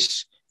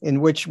space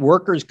in which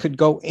workers could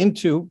go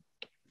into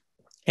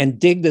and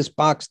dig this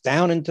box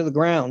down into the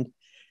ground.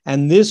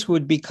 And this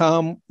would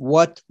become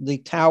what the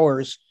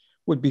towers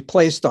would be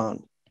placed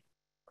on.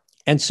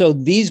 And so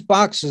these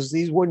boxes,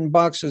 these wooden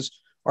boxes,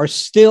 are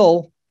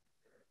still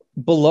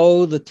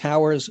below the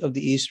towers of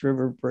the East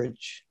River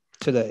Bridge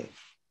today.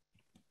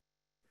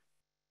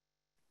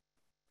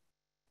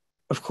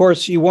 Of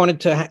course, you wanted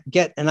to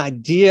get an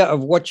idea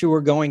of what you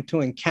were going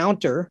to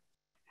encounter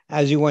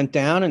as you went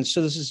down. And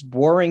so this is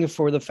boring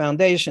for the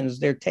foundations.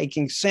 They're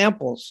taking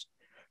samples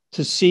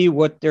to see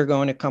what they're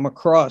going to come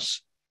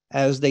across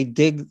as they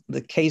dig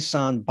the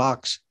caisson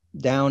box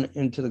down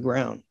into the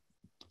ground.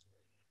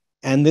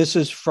 And this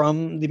is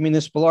from the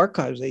Municipal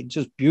Archives, a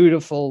just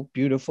beautiful,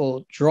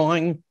 beautiful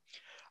drawing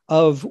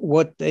of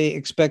what they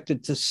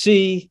expected to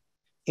see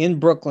in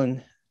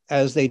Brooklyn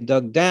as they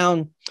dug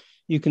down.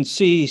 You can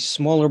see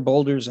smaller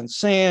boulders and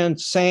sand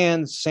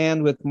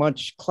with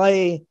much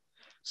clay,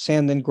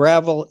 sand and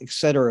gravel,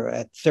 etc.,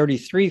 at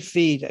 33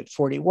 feet, at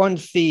 41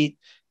 feet,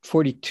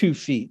 42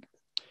 feet.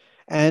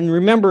 And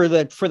remember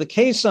that for the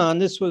caisson,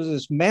 this was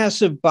this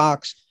massive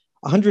box,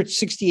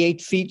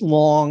 168 feet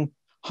long,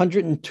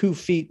 102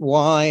 feet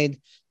wide.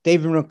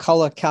 David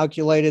McCullough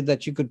calculated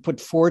that you could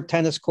put 4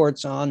 tennis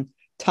courts on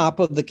top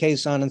of the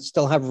caisson and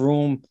still have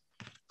room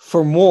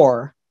for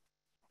more.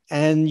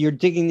 And you're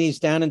digging these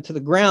down into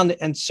the ground.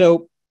 And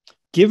so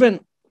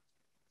given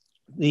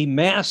the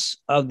mass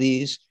of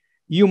these,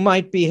 you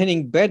might be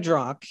hitting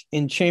bedrock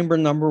in chamber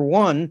number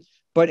 1,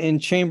 but in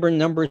chamber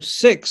number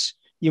 6,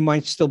 you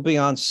might still be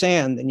on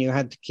sand, and you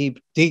had to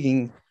keep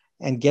digging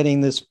and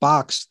getting this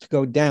box to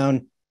go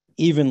down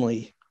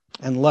evenly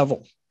and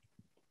level.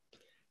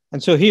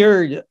 And so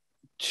here,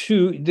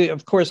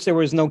 of course, there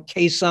was no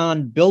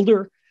caisson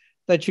builder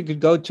that you could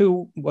go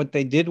to. What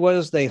they did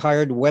was they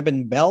hired Webb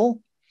and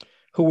Bell,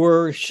 who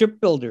were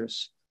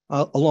shipbuilders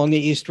along the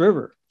East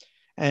River,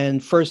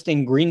 and first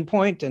in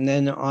Greenpoint and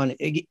then on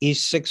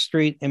East 6th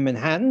Street in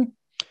Manhattan.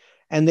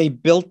 And they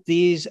built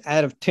these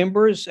out of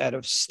timbers, out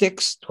of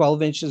sticks,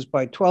 12 inches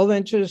by 12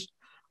 inches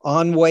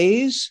on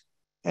ways.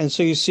 And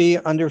so you see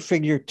under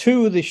figure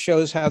 2, this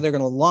shows how they're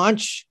going to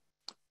launch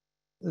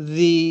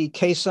the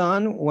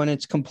caisson when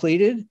it's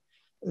completed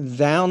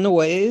down the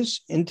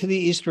ways into the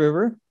East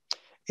River.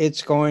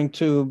 It's going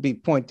to be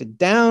pointed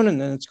down, and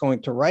then it's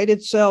going to right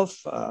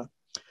itself.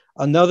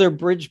 Another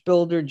bridge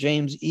builder,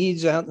 James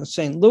Eads, out in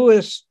St.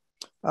 Louis,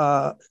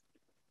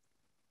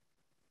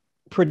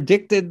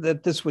 predicted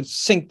that this would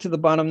sink to the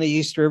bottom of the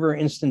East River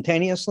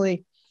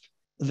instantaneously.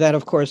 That,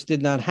 of course,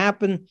 did not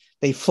happen.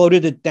 They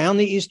floated it down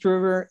the East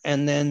River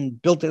and then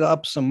built it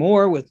up some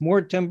more with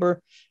more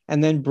timber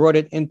and then brought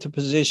it into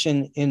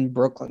position in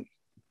Brooklyn.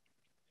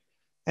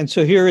 And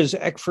so here is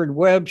Eckford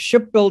Webb,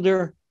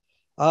 shipbuilder,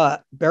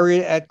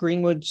 buried at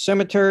Greenwood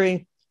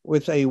Cemetery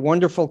with a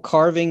wonderful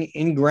carving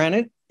in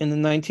granite in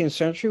the 19th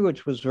century,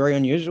 which was very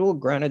unusual.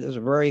 Granite is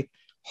a very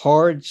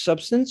hard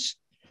substance.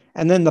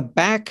 And then the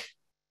back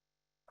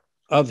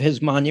of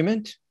his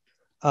monument,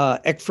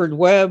 Eckford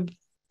Webb,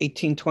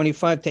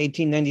 1825 to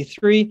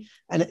 1893,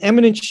 an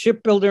eminent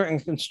shipbuilder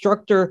and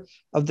constructor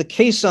of the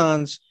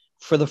caissons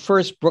for the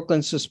first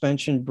Brooklyn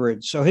Suspension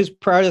Bridge. So his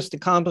proudest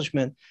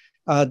accomplishment,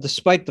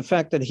 despite the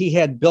fact that he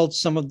had built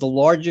some of the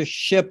largest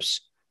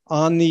ships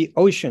on the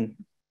ocean,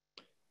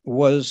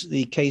 was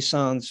the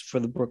caissons for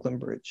the Brooklyn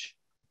Bridge.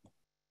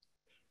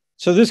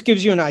 So this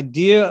gives you an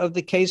idea of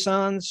the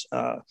caissons.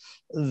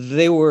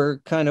 They were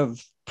kind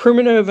of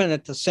primitive and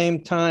at the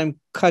same time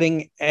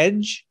cutting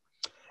edge,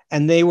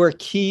 and they were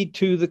key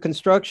to the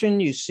construction.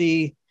 You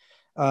see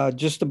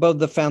just above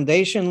the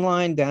foundation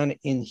line down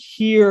in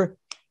here,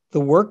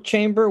 the work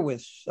chamber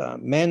with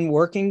men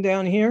working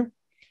down here.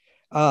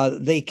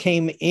 They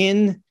came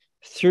in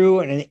through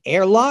an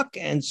airlock,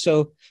 and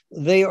so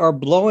they are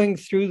blowing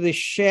through the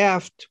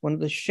shaft, one of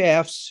the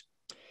shafts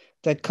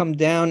that come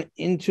down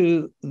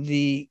into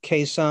the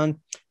caisson,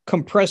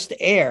 compressed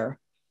air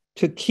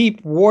to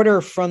keep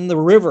water from the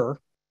river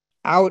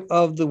out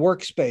of the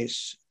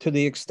workspace to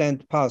the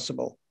extent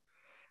possible.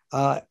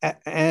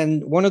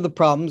 And one of the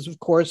problems, of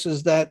course,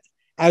 is that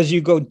as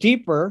you go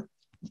deeper,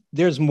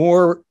 there's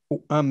more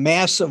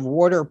mass of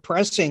water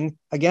pressing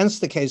against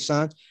the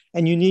caisson,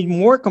 and you need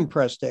more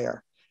compressed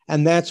air.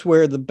 And that's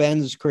where the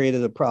bends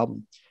created a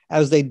problem.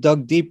 As they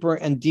dug deeper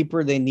and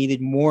deeper, they needed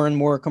more and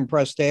more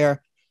compressed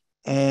air.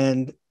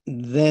 And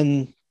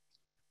then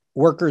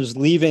workers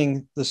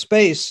leaving the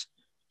space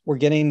were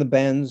getting the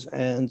bends,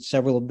 and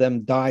several of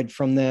them died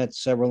from that.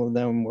 Several of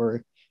them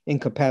were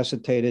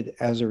incapacitated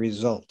as a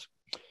result.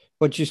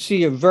 But you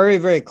see a very,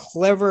 very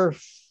clever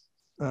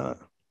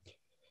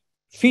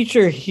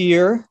feature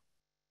here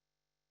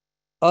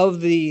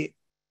of the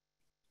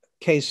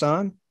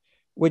caisson,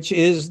 which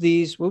is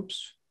these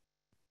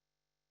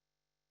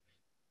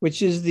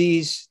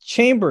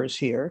chambers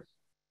here,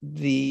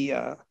 the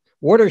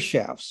water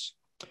shafts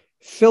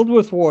filled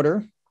with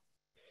water.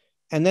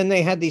 And then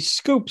they had these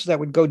scoops that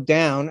would go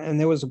down, and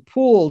there was a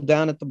pool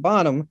down at the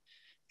bottom,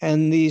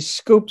 and these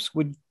scoops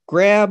would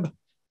grab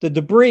the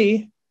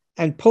debris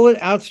and pull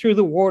it out through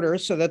the water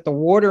so that the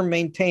water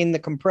maintained the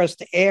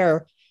compressed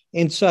air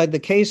inside the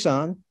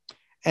caisson.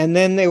 And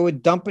then they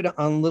would dump it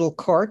on little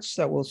carts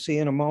that we'll see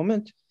in a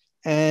moment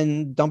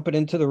and dump it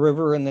into the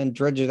river and then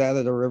dredge it out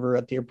of the river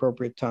at the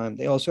appropriate time.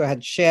 They also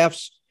had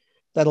shafts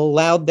that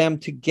allowed them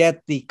to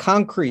get the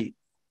concrete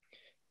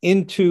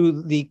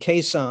into the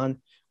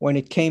caisson when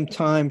it came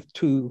time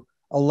to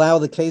allow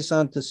the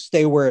caisson to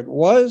stay where it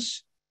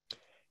was.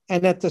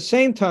 And at the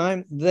same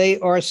time, they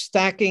are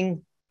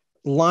stacking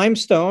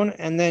limestone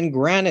and then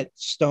granite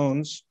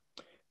stones,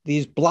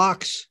 these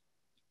blocks,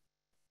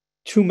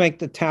 to make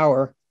the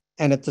tower,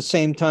 and at the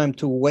same time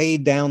to weigh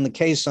down the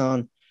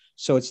caisson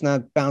so it's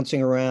not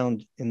bouncing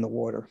around in the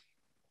water.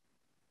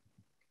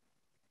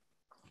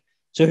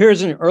 So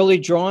here's an early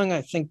drawing,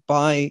 I think,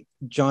 by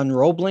John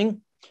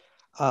Roebling.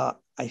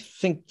 I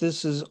think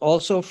this is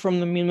also from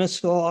the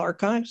Municipal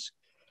Archives,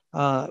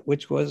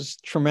 which was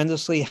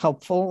tremendously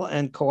helpful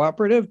and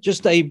cooperative.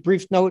 Just a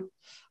brief note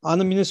on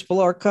the Municipal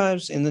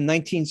Archives. In the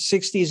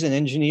 1960s, an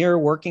engineer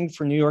working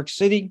for New York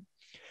City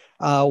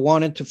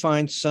wanted to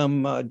find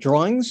some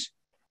drawings.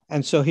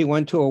 And so he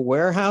went to a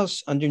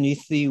warehouse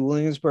underneath the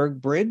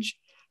Williamsburg Bridge,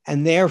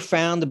 and there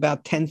found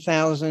about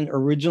 10,000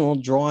 original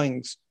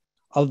drawings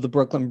of the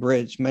Brooklyn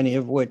Bridge, many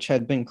of which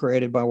had been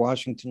created by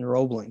Washington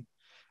Roebling.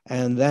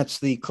 And that's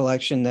the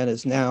collection that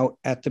is now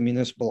at the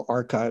Municipal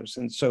Archives.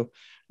 And so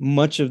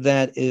much of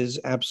that is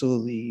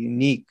absolutely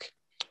unique.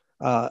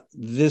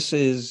 This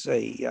is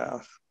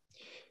a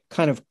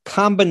kind of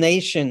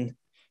combination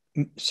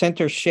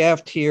center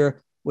shaft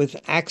here with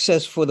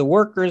access for the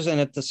workers, and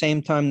at the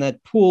same time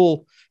that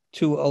pool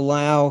to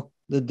allow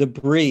the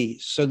debris.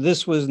 So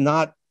this was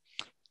not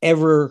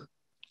ever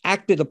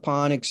acted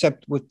upon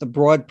except with the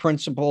broad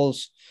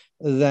principles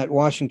that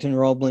Washington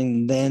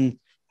Roebling then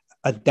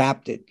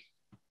adapted.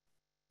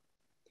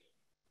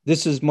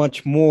 This is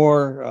much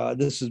more,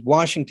 this is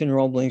Washington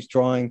Roebling's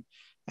drawing,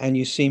 and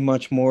you see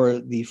much more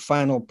the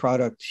final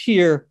product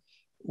here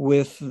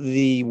with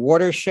the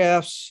water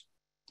shafts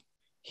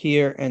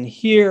here and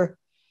here,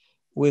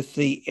 with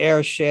the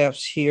air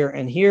shafts here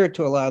and here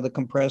to allow the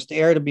compressed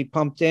air to be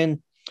pumped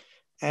in,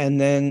 and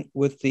then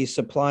with the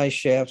supply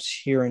shafts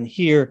here and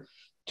here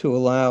to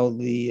allow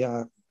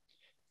the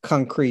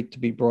concrete to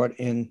be brought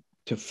in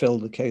to fill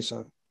the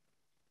caisson.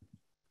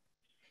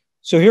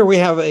 So here we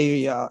have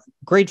a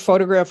great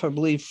photograph, I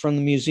believe, from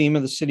the Museum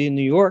of the City of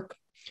New York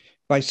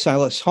by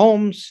Silas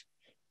Holmes,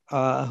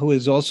 who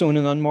is also in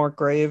an unmarked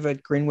grave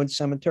at Greenwood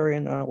Cemetery,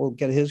 and we'll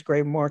get his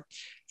grave marked.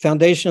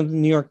 Foundation of the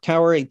New York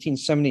Tower,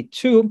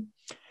 1872.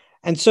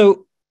 And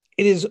so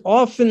it is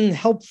often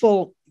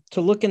helpful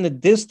to look in the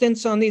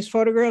distance on these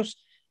photographs.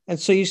 And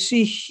so you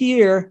see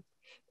here,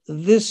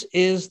 this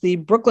is the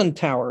Brooklyn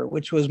Tower,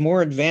 which was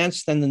more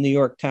advanced than the New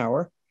York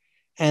Tower.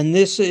 And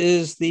this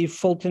is the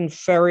Fulton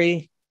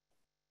Ferry.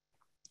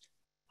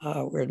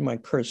 Where did my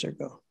cursor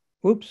go?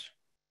 Whoops.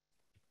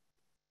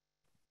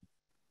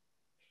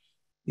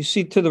 You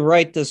see to the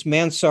right, this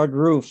mansard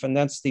roof, and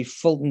that's the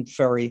Fulton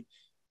Ferry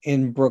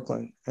in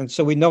Brooklyn. And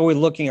so we know we're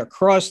looking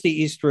across the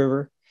East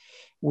River.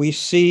 We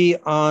see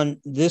on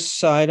this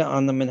side,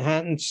 on the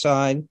Manhattan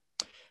side,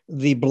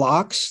 the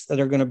blocks that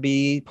are going to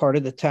be part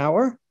of the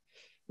tower.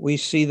 We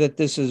see that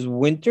this is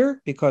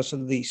winter because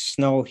of the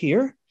snow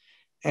here.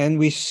 And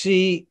we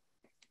see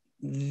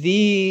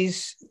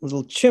these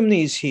little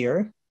chimneys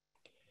here.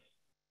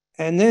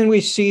 And then we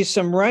see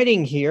some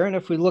writing here. And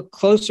if we look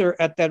closer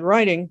at that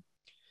writing,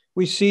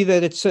 we see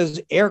that it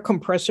says Air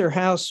Compressor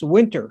House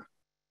Winter.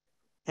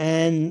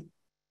 And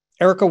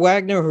Erica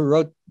Wagner, who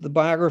wrote the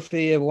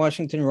biography of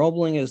Washington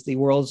Roebling, is the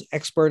world's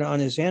expert on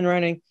his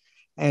handwriting.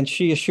 And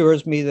she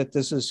assures me that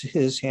this is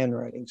his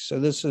handwriting. So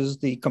this is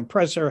the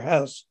compressor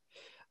house,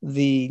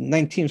 the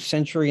 19th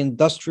century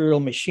industrial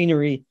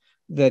machinery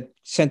that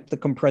sent the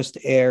compressed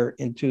air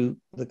into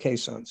the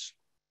caissons.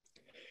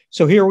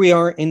 So here we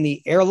are in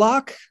the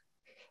airlock,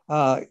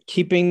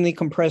 keeping the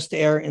compressed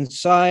air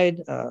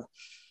inside.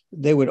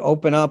 They would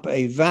open up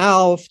a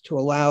valve to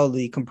allow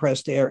the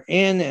compressed air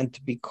in and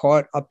to be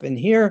caught up in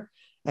here,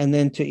 and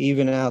then to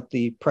even out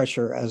the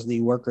pressure as the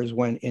workers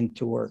went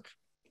into work.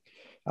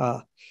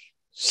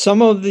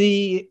 Some of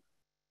the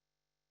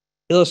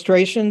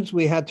illustrations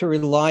we had to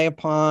rely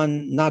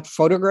upon not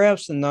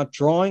photographs and not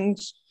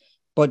drawings,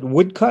 but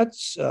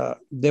woodcuts.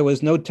 There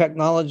was no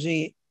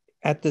technology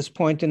at this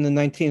point in the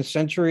 19th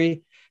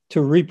century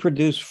to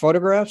reproduce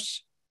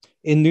photographs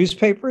in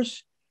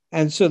newspapers.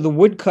 And so the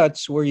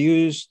woodcuts were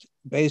used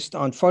based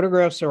on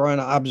photographs or on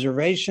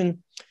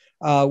observation.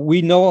 I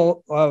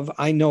know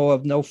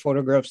of no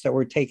photographs that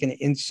were taken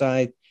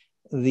inside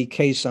the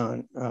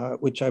caisson,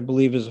 which I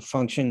believe is a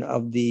function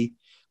of the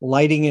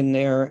lighting in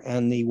there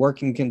and the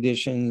working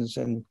conditions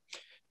and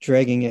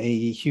dragging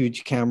a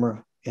huge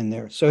camera in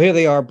there. So here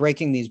they are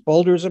breaking these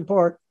boulders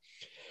apart.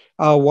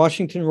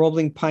 Washington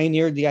Roebling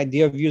pioneered the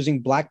idea of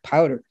using black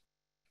powder.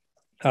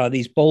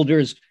 These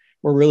boulders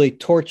were really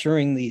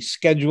torturing the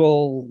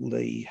schedule.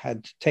 They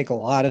had to take a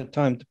lot of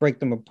time to break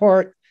them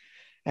apart.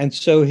 And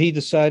so he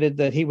decided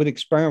that he would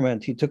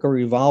experiment. He took a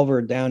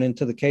revolver down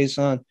into the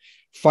caisson,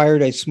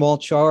 fired a small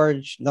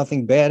charge,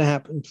 nothing bad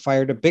happened,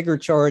 fired a bigger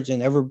charge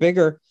and ever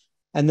bigger.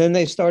 And then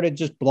they started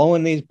just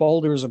blowing these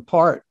boulders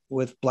apart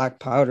with black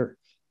powder.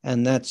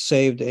 And that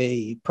saved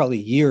probably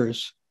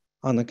years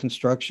on the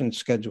construction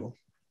schedule.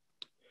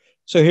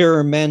 So here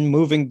are men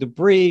moving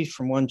debris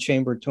from one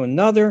chamber to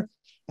another.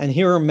 And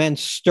here are men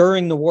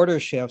stirring the water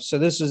shaft. So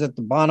this is at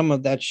the bottom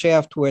of that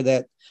shaft where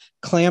that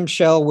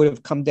clamshell would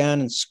have come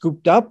down and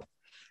scooped up.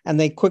 And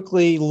they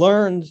quickly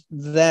learned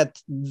that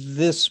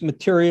this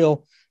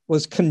material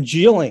was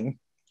congealing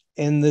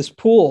in this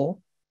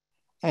pool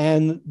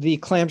and the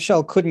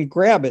clamshell couldn't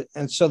grab it.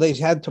 And so they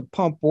had to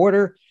pump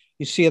water.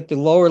 You see at the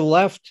lower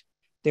left,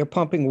 they're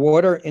pumping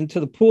water into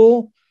the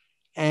pool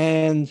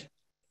and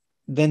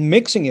then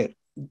mixing it.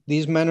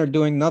 These men are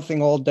doing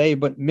nothing all day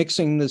but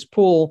mixing this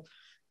pool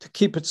to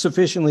keep it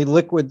sufficiently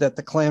liquid that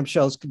the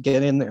clamshells could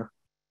get in there.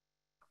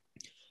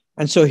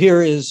 And so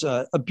here is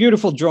a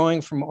beautiful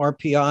drawing from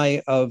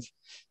RPI of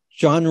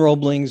John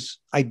Roebling's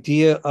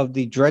idea of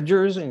the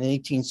dredgers in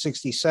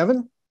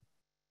 1867.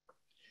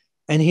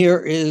 And here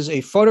is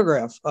a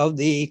photograph of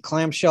the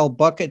clamshell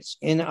buckets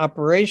in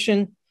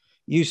operation.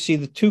 You see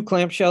the two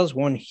clamshells,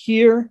 one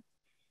here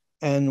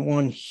and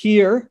one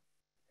here.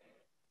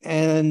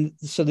 And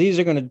so these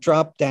are going to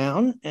drop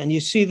down. And you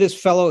see this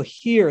fellow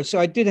here. So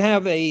I did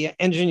have an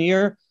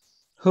engineer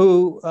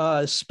who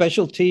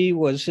specialty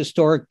was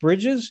historic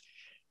bridges.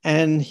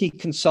 And he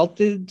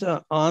consulted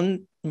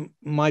on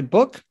my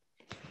book.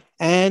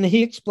 And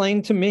he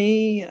explained to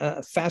me,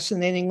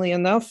 fascinatingly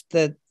enough,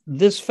 that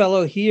this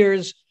fellow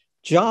here's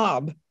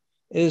job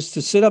is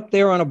to sit up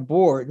there on a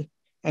board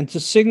and to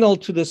signal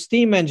to the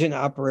steam engine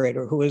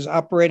operator who is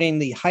operating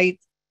the height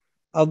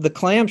of the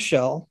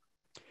clamshell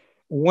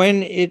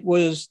when it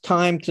was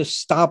time to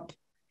stop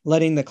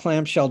letting the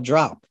clamshell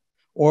drop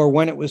or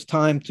when it was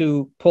time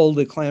to pull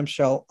the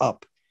clamshell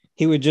up.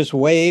 He would just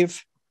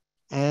wave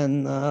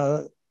and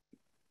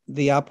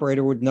the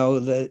operator would know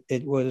that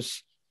it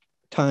was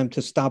time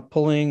to stop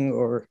pulling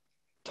or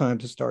time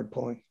to start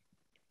pulling.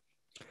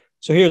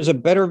 So here's a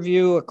better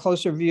view, a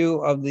closer view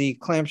of the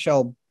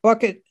clamshell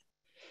bucket,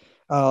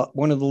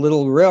 one of the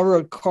little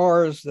railroad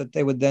cars that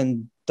they would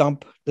then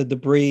dump the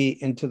debris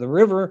into the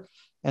river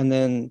and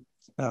then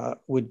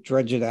would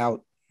dredge it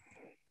out.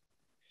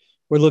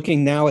 We're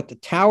looking now at the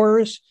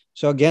towers.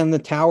 So again, the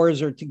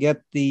towers are to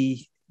get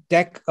the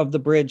deck of the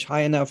bridge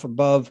high enough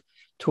above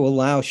to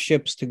allow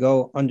ships to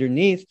go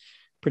underneath,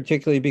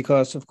 particularly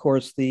because, of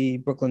course, the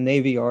Brooklyn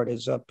Navy Yard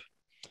is up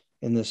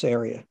in this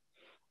area.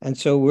 And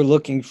so we're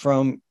looking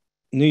from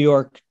New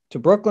York to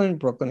Brooklyn,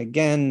 Brooklyn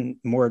again,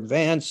 more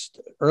advanced,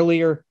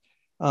 earlier.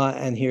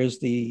 And here's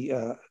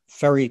the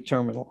ferry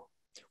terminal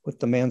with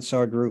the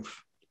mansard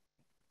roof.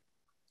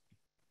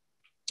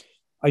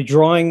 A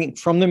drawing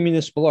from the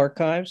Municipal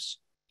Archives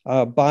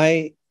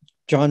by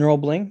John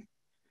Roebling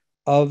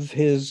of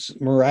his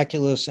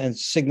miraculous and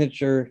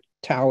signature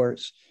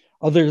towers.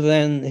 Other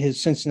than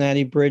his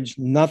Cincinnati Bridge,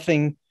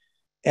 nothing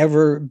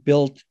ever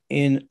built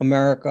in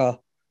America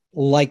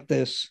like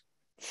this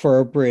for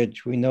a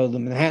bridge. We know the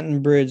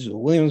Manhattan Bridge, the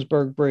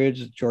Williamsburg Bridge,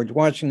 the George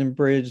Washington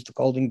Bridge, the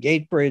Golden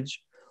Gate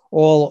Bridge,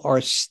 all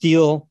are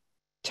steel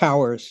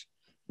towers,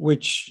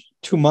 which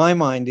to my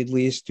mind, at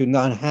least, do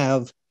not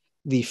have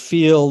the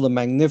feel, the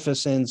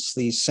magnificence,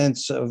 the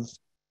sense of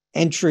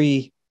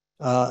entry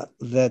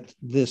that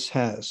this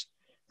has.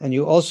 And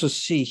you also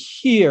see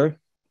here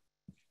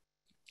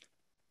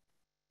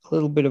a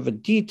little bit of a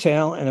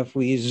detail. And if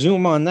we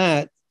zoom on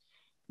that,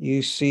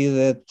 you see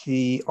that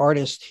the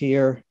artist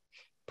here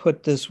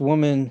put this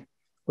woman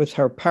with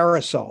her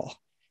parasol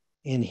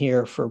in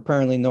here for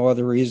apparently no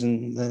other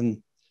reason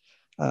than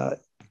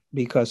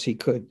because he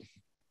could.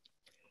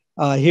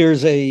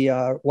 Here's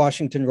a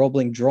Washington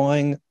Roebling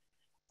drawing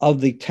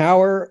of the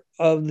tower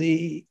of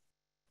the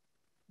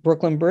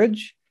Brooklyn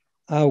Bridge,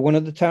 one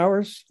of the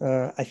towers.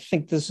 I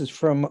think this is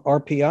from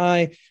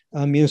RPI.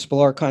 Municipal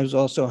Archives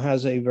also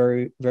has a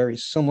very, very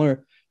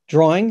similar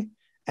drawing.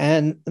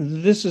 And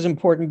this is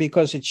important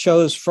because it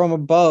shows from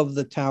above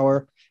the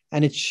tower,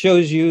 and it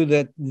shows you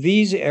that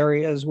these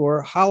areas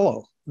were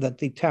hollow, that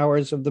the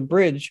towers of the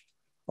bridge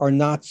are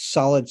not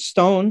solid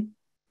stone,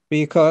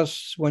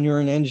 because when you're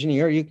an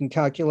engineer, you can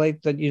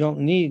calculate that you don't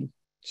need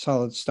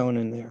solid stone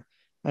in there,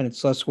 and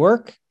it's less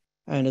work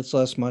and it's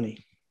less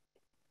money.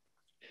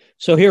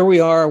 So here we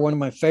are, one of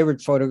my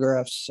favorite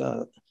photographs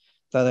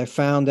that I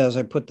found as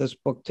I put this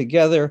book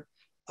together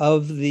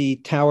of the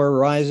tower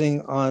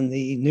rising on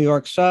the New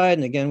York side.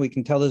 And again, we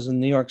can tell this is the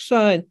New York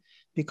side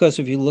because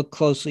if you look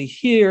closely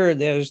here,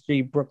 there's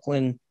the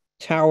Brooklyn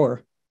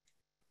Tower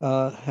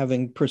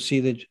having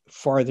proceeded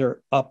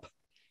farther up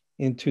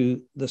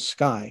into the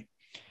sky.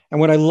 And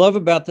what I love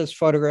about this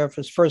photograph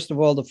is, first of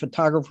all, the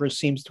photographer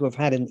seems to have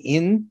had an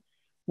in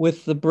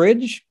with the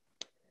bridge.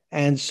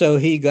 And so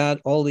he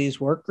got all these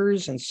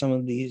workers and some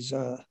of these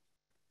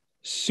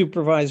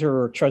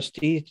supervisor or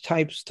trustee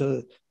types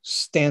to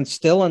stand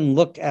still and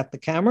look at the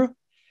camera.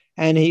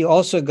 And he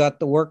also got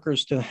the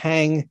workers to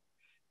hang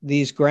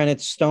these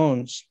granite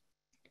stones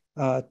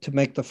to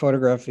make the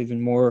photograph even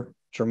more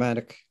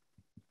dramatic.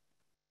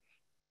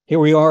 Here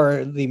we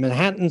are, the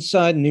Manhattan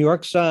side, New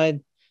York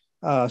side,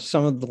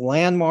 some of the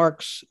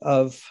landmarks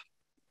of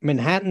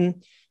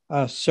Manhattan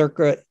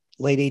circa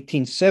late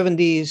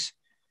 1870s.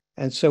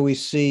 And so we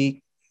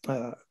see,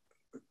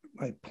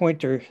 my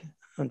pointer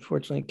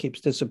unfortunately keeps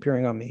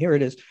disappearing on me. Here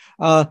it is.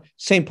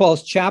 St.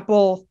 Paul's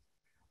Chapel,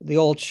 the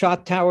old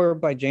shot tower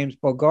by James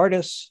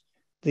Bogardus,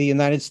 the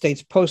United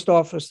States Post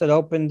Office that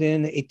opened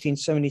in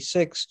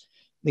 1876,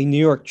 the New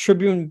York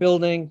Tribune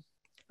building,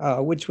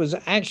 which was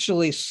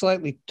actually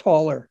slightly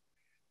taller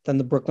than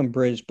the Brooklyn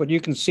Bridge, but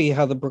you can see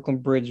how the Brooklyn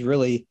Bridge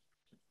really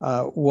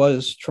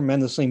was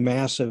tremendously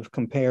massive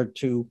compared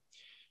to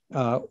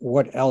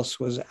what else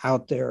was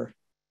out there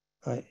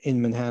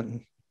in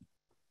Manhattan.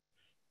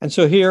 And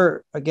so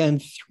here, again,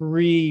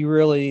 three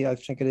really, I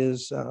think it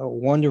is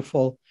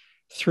wonderful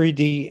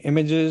 3D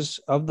images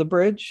of the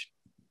bridge.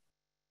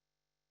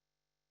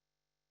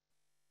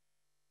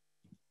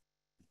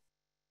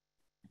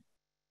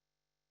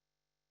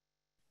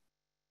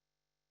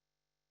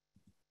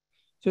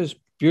 Just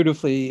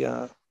beautifully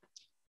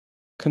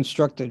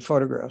constructed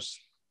photographs.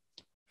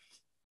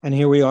 And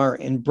here we are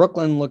in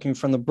Brooklyn, looking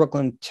from the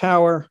Brooklyn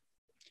Tower,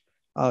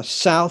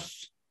 south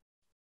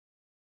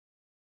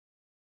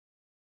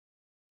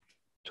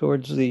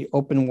towards the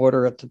open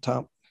water at the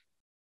top.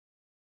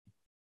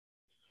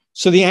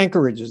 So the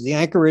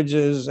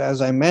anchorages,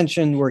 as I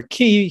mentioned, were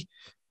key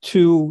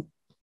to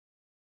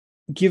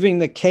giving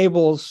the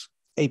cables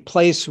a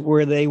place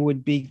where they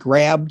would be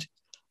grabbed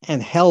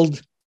and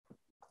held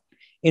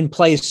in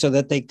place so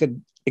that they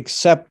could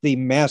accept the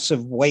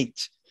massive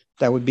weight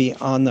that would be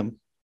on them.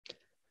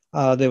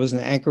 There was an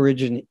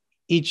anchorage in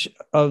each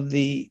of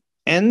the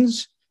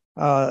ends.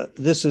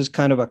 This is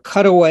kind of a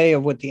cutaway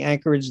of what the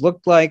anchorage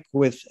looked like,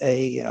 with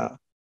a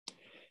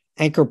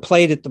anchor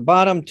plate at the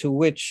bottom to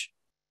which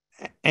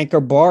anchor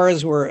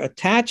bars were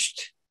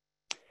attached.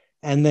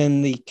 And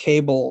then the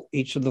cable,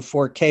 each of the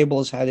four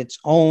cables had its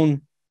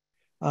own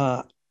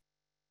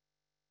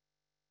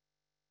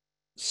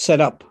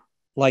setup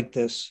like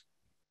this.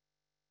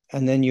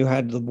 And then you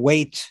had the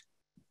weight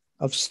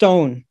of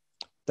stone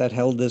that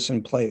held this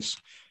in place.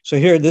 So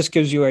here, this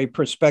gives you a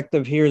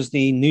perspective. Here's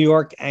the New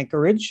York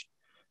anchorage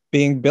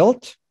being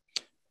built,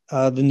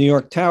 the New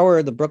York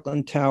Tower, the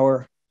Brooklyn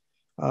Tower,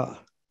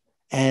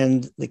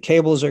 and the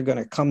cables are going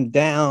to come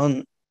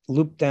down,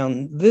 loop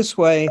down this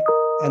way,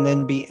 and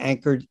then be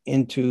anchored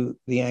into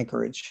the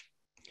anchorage.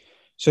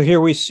 So here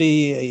we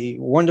see a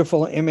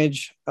wonderful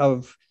image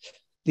of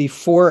the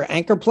four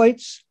anchor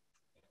plates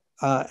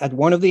at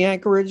one of the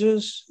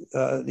anchorages,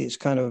 these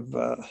kind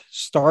of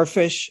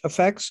starfish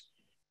effects.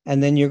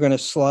 And then you're going to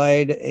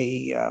slide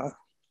a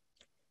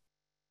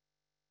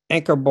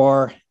anchor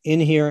bar in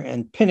here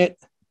and pin it,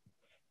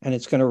 and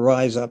it's going to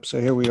rise up. So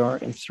here we are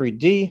in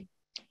 3D,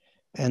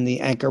 and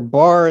the anchor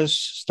bar is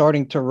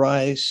starting to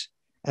rise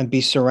and be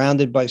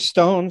surrounded by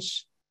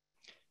stones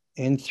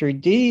in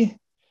 3D,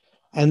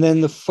 and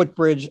then the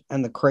footbridge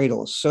and the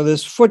cradles. So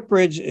this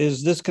footbridge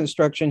is this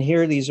construction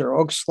here. These are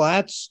oak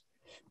slats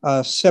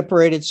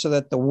separated so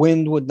that the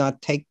wind would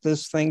not take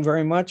this thing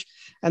very much.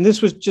 And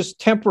this was just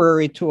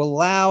temporary to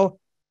allow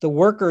the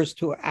workers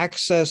to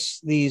access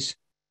these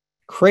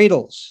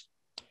cradles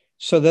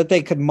so that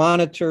they could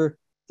monitor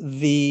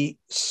the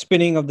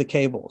spinning of the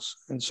cables.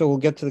 And so we'll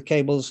get to the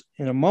cables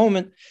in a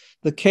moment.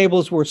 The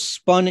cables were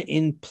spun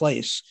in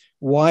place,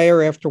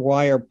 wire after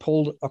wire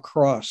pulled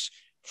across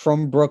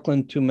from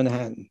Brooklyn to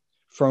Manhattan,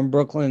 from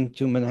Brooklyn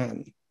to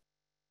Manhattan.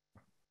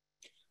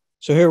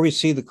 So here we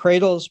see the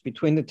cradles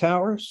between the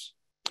towers,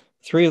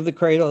 3 of the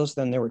cradles,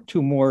 then there were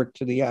 2 more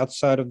to the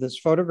outside of this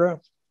photograph.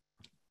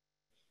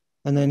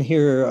 And then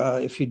here,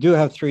 if you do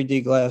have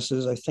 3D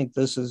glasses, I think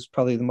this is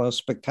probably the most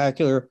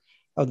spectacular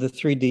of the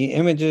 3D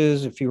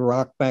images. If you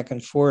rock back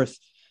and forth,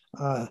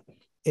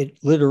 it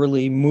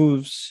literally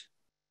moves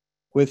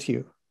with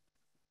you.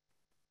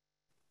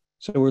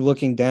 So we're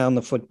looking down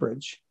the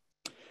footbridge.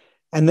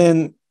 And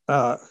then,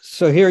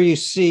 so here you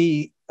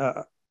see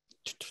the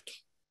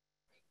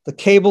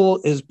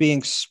cable is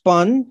being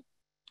spun.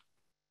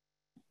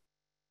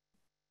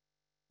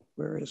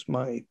 Where is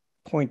my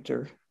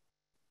pointer?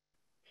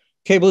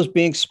 Cable is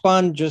being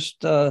spun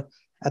just at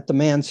the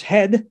man's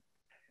head.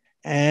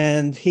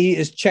 And he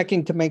is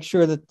checking to make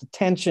sure that the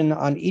tension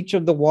on each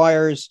of the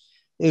wires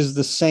is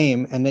the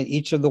same and that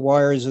each of the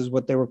wires is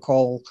what they were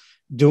called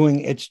doing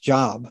its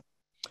job.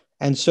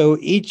 And so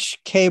each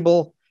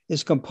cable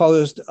is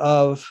composed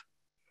of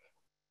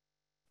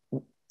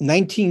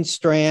 19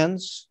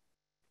 strands.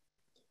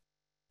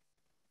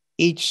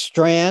 Each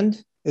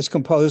strand is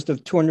composed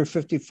of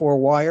 254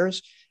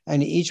 wires,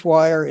 and each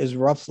wire is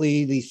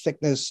roughly the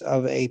thickness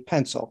of a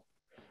pencil.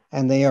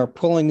 And they are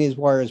pulling these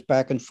wires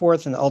back and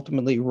forth and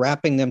ultimately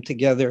wrapping them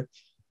together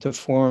to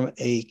form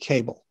a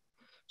cable.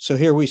 So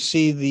here we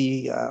see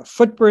the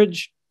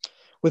footbridge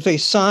with a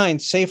sign,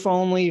 safe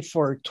only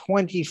for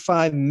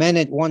 25 men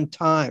at one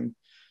time.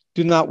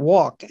 Do not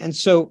walk. And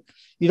so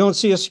you don't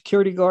see a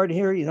security guard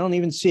here. You don't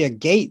even see a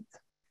gate.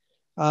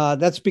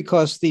 That's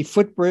because the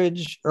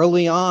footbridge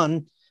early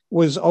on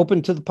was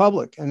open to the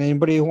public, and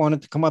anybody who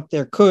wanted to come up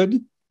there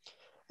could.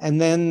 And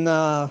then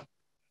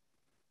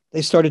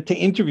they started to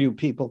interview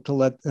people to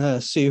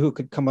let see who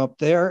could come up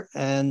there.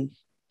 And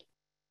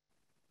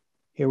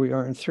here we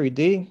are in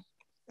 3D.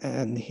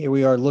 And here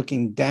we are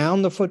looking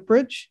down the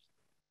footbridge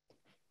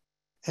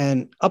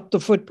and up the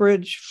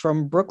footbridge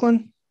from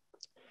Brooklyn.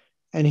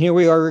 And here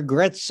we are,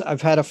 Regrets.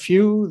 I've had a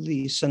few,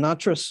 the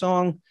Sinatra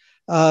song.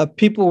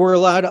 People were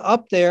allowed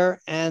up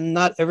there, and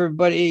not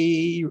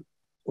everybody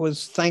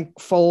was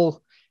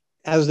thankful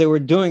as they were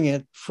doing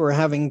it for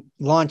having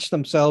launched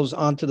themselves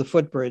onto the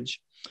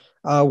footbridge.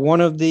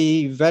 One of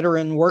the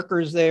veteran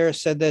workers there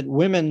said that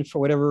women, for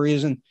whatever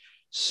reason,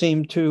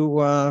 seemed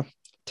to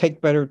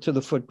take better to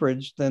the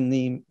footbridge than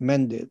the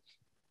men did.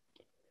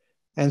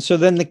 And so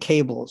then the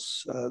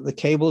cables. The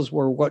cables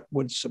were what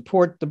would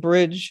support the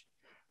bridge.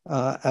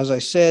 As I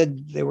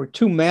said, they were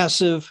too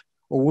massive,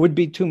 or would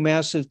be too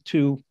massive,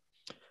 to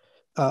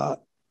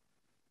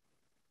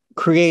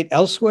create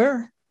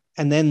elsewhere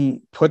and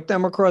then put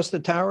them across the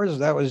towers.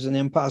 That was an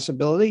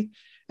impossibility.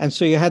 And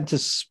so you had to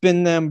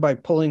spin them by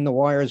pulling the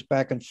wires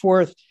back and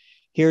forth.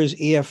 Here's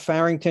E.F.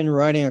 Farrington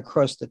riding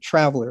across the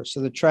Traveler.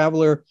 So the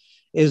Traveler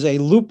is a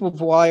loop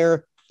of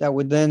wire that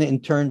would then in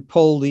turn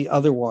pull the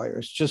other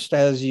wires, just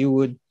as you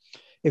would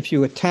if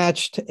you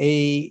attached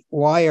a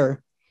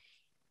wire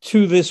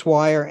to this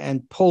wire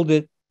and pulled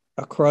it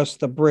across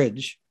the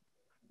bridge,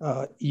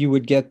 you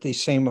would get the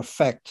same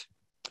effect.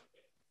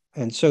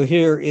 And so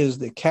here is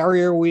the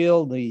carrier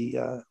wheel.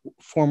 The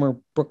former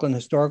Brooklyn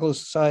Historical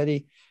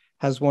Society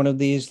has one of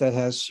these that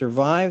has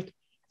survived.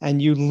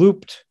 And you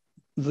looped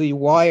the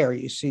wire.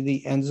 You see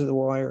the ends of the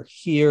wire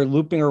here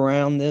looping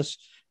around this.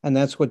 And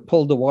that's what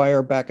pulled the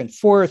wire back and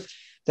forth.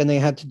 Then they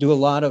had to do a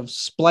lot of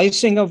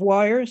splicing of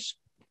wires.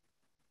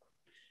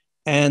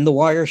 And the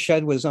wire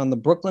shed was on the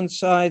Brooklyn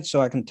side. So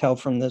I can tell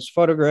from this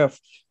photograph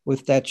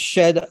with that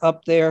shed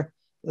up there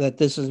that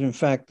this is in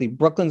fact the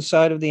Brooklyn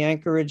side of the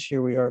anchorage.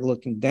 Here we are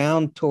looking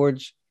down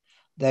towards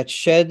that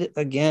shed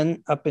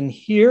again up in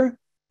here.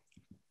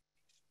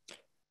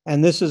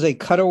 And this is a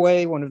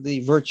cutaway. One of the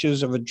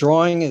virtues of a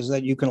drawing is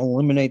that you can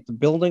eliminate the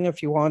building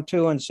if you want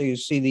to. And so you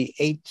see the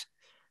 8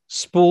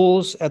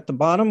 spools at the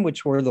bottom,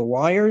 which were the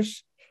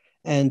wires,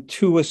 and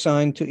 2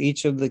 assigned to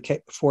each of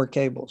the 4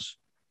 cables.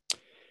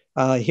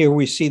 Here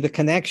we see the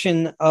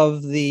connection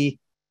of the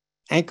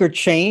anchor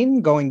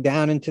chain going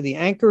down into the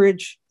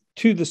anchorage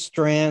to the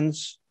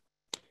strands,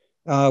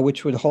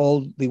 which would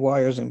hold the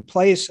wires in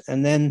place.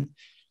 And then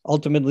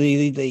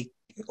ultimately,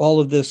 all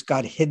of this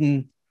got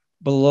hidden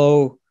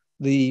below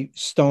the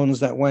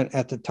stones that went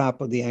at the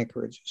top of the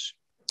anchorages.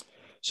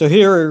 So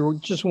here are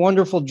just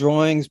wonderful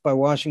drawings by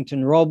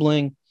Washington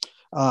Roebling,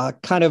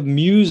 kind of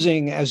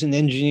musing as an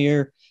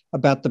engineer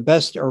about the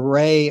best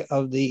array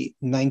of the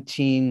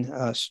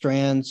 19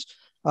 strands.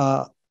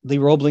 The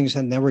Roeblings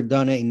had never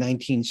done a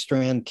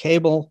 19-strand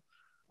cable.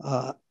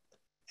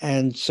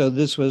 And so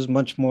this was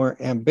much more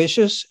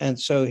ambitious. And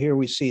so here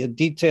we see a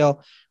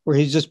detail where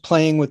he's just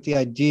playing with the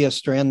idea.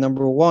 Strand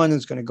number 1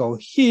 is going to go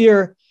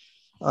here.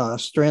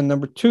 Strand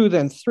number 2,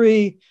 then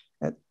 3.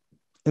 And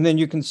then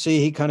you can see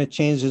he kind of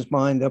changed his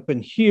mind up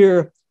in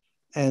here.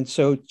 And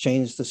so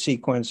changed the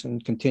sequence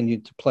and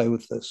continued to play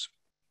with this.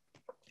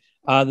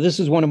 This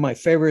is one of my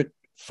favorite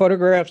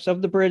photographs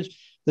of the bridge.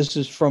 This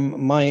is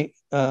from my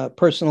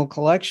personal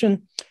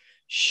collection,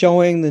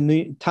 showing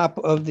the top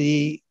of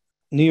the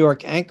New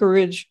York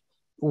anchorage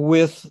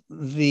with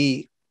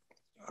the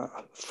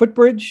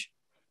footbridge,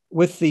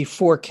 with the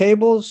 4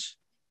 cables,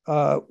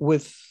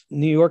 with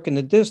New York in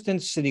the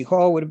distance. City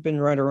Hall would have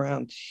been right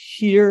around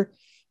here,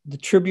 the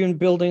Tribune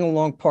building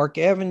along Park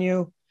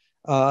Avenue,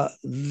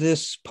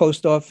 this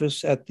post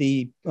office at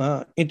the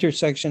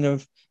intersection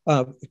of,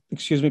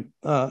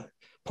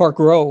 Park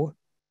Row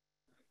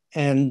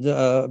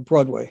and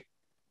Broadway.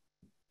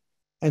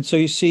 And so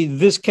you see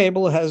this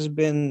cable has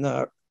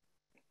been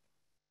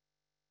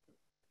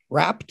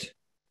wrapped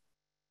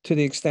to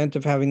the extent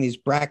of having these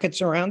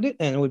brackets around it,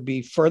 and it would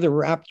be further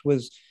wrapped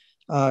with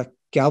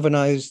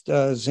galvanized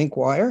zinc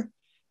wire.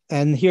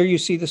 And here you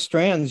see the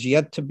strands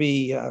yet to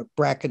be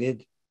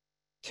bracketed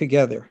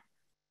together.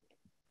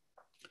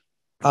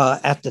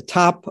 At the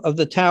top of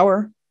the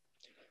tower,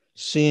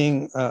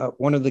 seeing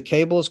one of the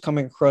cables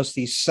coming across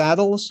these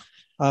saddles.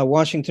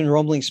 Washington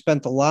Roebling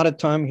spent a lot of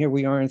time, here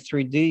we are in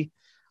 3D,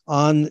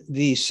 on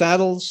the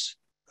saddles,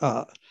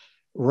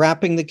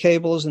 wrapping the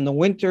cables in the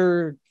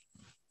winter.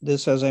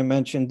 This, as I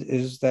mentioned,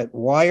 is that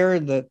wire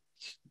that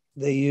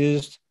they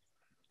used,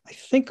 I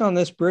think, on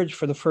this bridge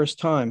for the first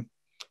time,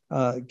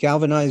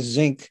 galvanized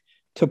zinc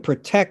to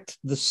protect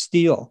the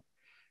steel.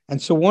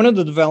 And so one of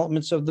the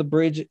developments of the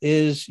bridge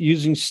is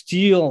using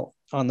steel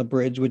on the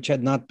bridge, which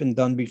had not been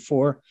done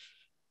before.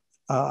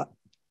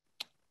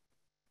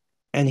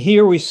 And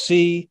here we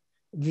see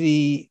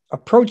the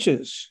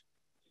approaches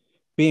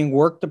being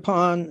worked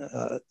upon.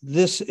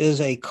 This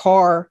is a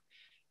car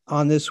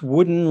on this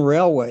wooden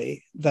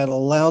railway that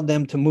allowed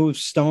them to move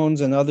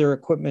stones and other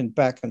equipment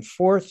back and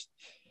forth.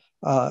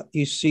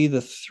 You see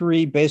the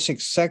three basic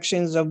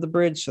sections of the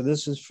bridge. So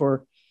this is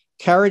for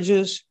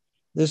carriages.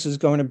 This is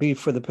going to be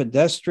for the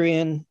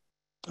pedestrian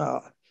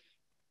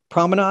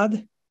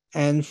promenade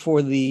and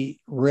for the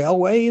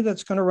railway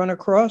that's going to run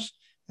across.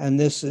 And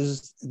this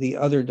is the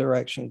other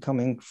direction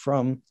coming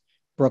from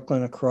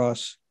Brooklyn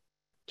across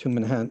to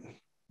Manhattan.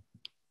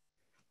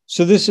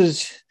 So this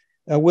is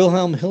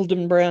Wilhelm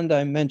Hildenbrand.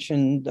 I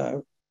mentioned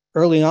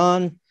early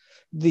on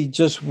the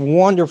just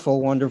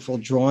wonderful, wonderful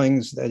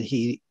drawings that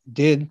he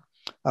did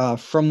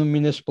from the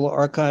Municipal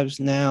Archives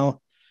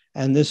now.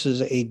 And this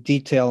is a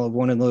detail of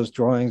one of those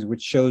drawings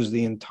which shows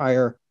the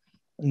entire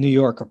New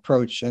York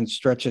approach and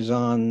stretches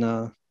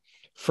on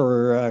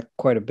for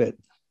quite a bit.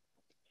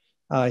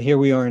 Here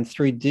we are in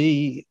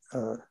 3D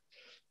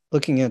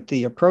looking at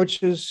the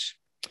approaches.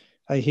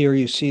 Here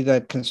you see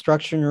that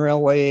construction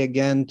railway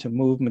again to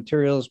move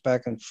materials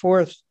back and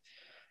forth.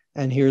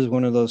 And here's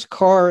one of those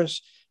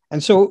cars.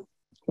 And so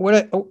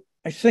what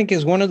I think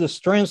is one of the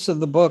strengths of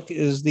the book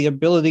is the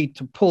ability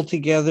to pull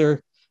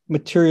together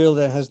material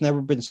that has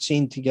never been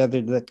seen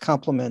together that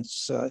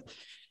complements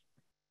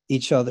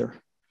each other.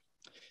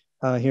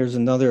 Here's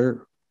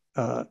another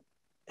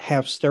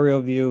half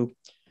stereo view.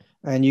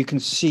 And you can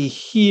see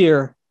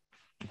here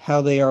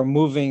how they are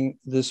moving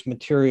this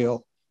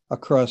material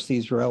across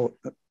these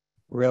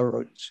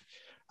railroads.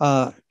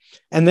 And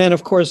then,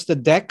 of course, the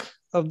deck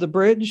of the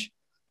bridge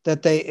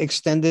that they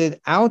extended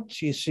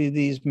out. You see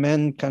these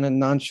men kind of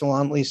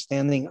nonchalantly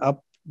standing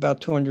up about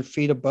 200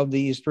 feet above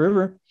the East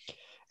River.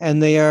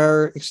 And they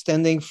are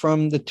extending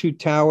from the two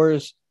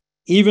towers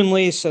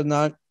evenly so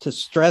not to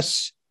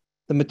stress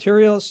the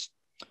materials.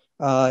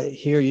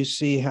 Here you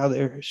see how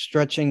they're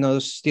stretching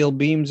those steel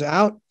beams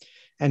out.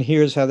 And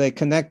here's how they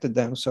connected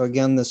them. So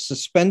again, the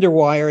suspender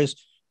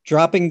wires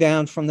dropping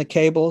down from the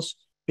cables,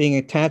 being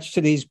attached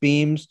to these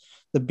beams,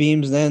 the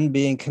beams then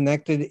being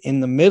connected in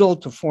the middle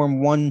to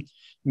form one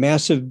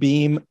massive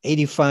beam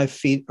 85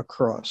 feet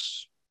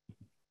across.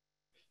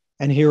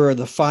 And here are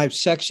the 5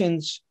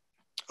 sections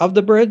of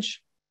the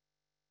bridge.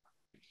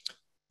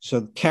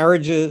 So the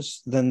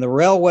carriages, then the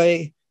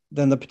railway,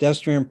 then the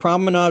pedestrian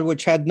promenade,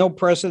 which had no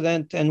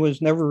precedent and was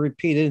never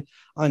repeated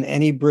on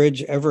any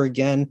bridge ever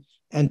again.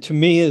 And to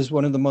me is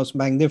one of the most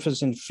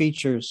magnificent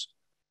features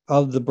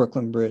of the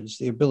Brooklyn Bridge,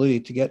 the ability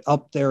to get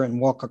up there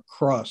and walk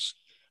across.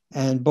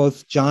 And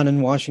both John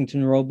and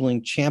Washington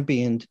Roebling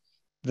championed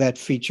that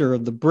feature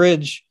of the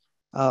bridge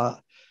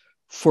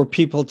for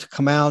people to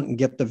come out and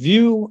get the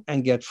view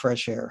and get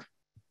fresh air.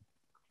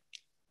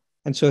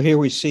 And so here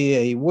we see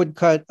a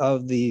woodcut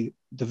of the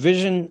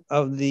division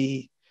of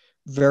the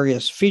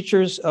various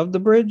features of the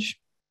bridge.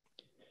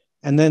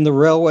 And then the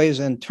railways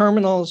and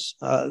terminals,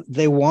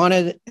 they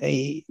wanted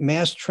a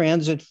mass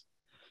transit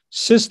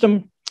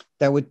system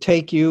that would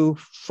take you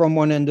from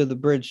one end of the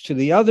bridge to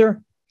the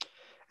other.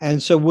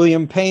 And so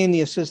William Payne,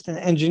 the assistant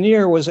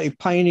engineer, was a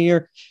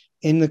pioneer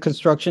in the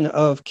construction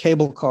of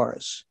cable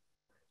cars.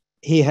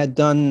 He had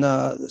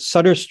done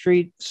Sutter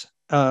Street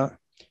out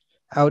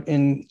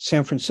in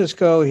San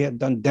Francisco. He had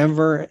done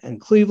Denver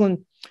and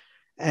Cleveland.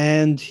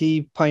 And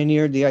he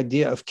pioneered the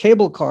idea of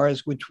cable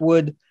cars, which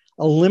would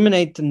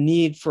eliminate the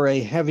need for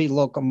a heavy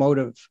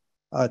locomotive,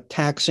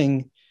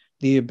 taxing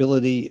the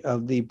ability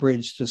of the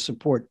bridge to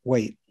support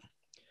weight.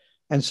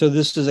 And so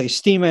this is a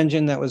steam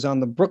engine that was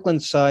on the Brooklyn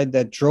side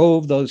that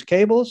drove those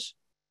cables.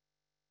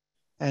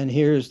 And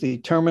here's the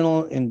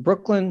terminal in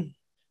Brooklyn.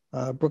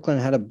 Brooklyn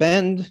had a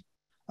bend.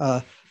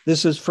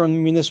 This is from the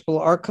Municipal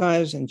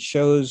Archives and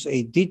shows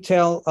a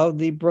detail of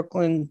the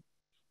Brooklyn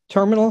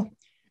terminal.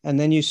 And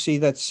then you see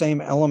that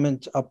same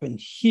element up in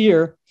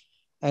here.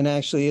 And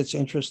actually, it's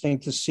interesting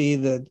to see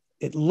that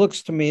it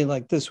looks to me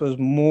like this was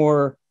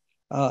more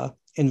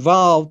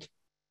involved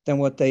than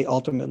what they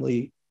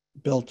ultimately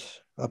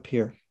built up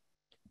here.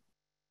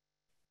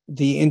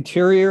 The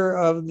interior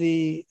of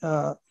the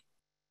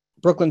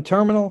Brooklyn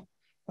terminal,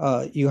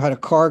 you had a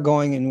car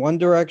going in one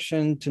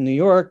direction to New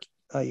York.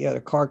 You had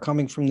a car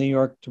coming from New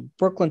York to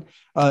Brooklyn,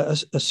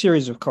 a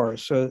series of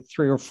cars, so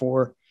 3 or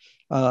 4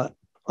 on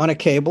a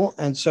cable.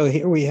 And so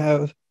here we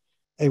have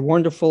a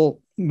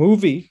wonderful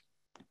movie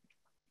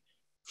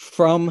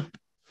from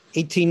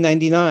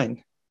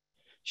 1899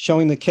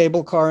 showing the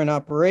cable car in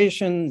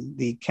operation.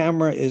 The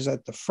camera is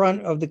at the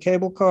front of the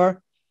cable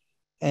car,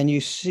 and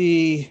you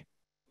see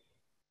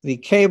the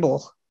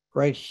cable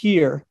right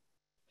here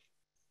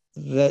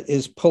that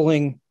is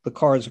pulling the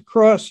cars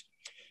across.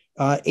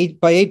 By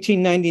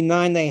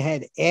 1899, they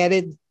had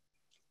added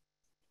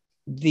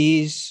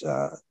these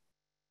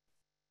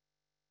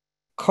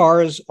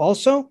cars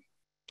also.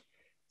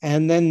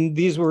 And then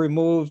these were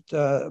removed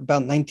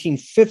about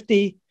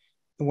 1950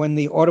 when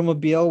the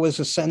automobile was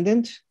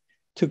ascendant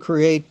to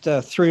create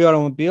 3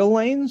 automobile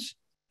lanes.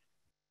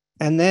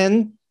 And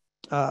then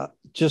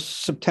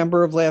just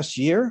September of last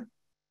year,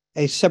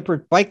 a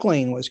separate bike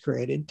lane was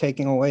created,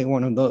 taking away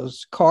one of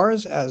those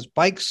cars, as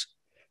bikes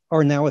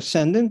are now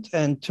ascendant.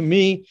 And to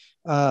me,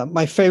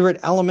 my favorite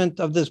element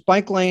of this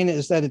bike lane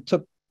is that it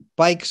took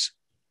bikes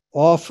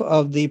off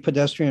of the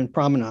pedestrian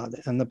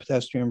promenade, and the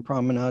pedestrian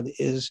promenade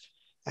is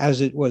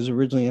as it was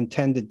originally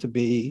intended to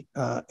be,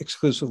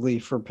 exclusively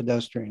for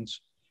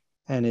pedestrians,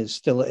 and is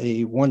still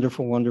a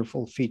wonderful,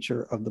 wonderful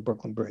feature of the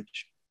Brooklyn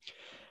Bridge.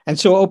 And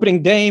so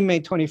opening day,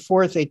 May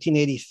 24th,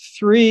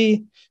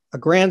 1883, a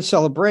grand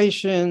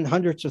celebration,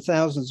 hundreds of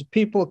thousands of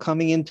people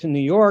coming into New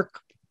York.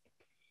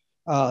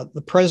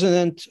 The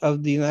President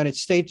of the United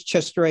States,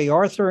 Chester A.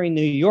 Arthur, a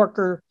New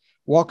Yorker,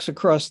 walks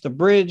across the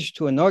bridge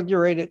to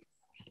inaugurate it.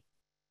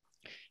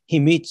 He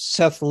meets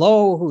Seth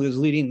Low, who is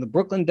leading the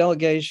Brooklyn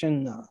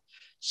delegation.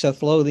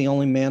 Seth Low, the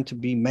only man to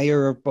be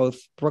mayor of both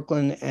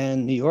Brooklyn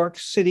and New York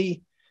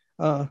City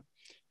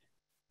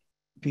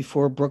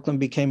before Brooklyn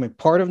became a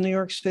part of New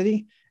York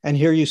City. And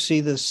here you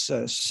see this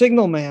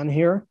signal man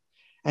here,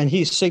 and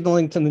he's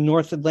signaling to the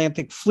North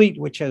Atlantic Fleet,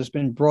 which has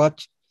been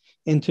brought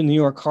into New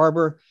York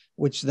Harbor,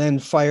 which then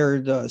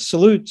fired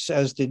salutes,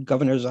 as did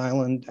Governor's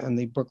Island and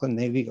the Brooklyn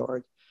Navy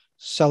Guard,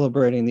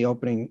 celebrating the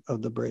opening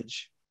of the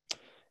bridge.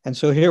 And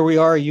so here we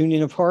are, a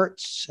union of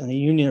hearts and a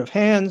union of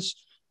hands,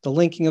 the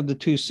linking of the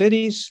two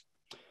cities,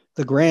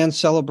 the grand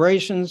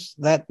celebrations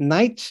that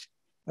night,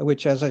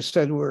 which, as I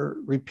said, were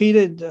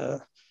repeated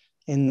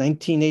in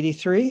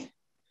 1983.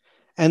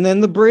 And then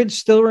the bridge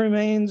still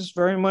remains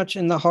very much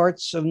in the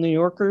hearts of New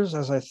Yorkers,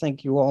 as I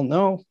think you all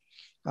know.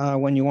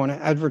 When you want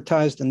to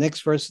advertise the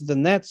Knicks versus the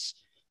Nets,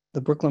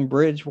 the Brooklyn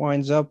Bridge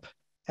winds up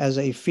as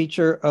a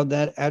feature of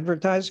that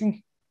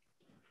advertising.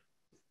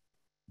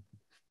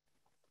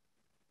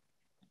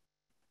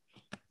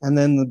 And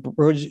then the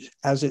bridge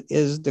as it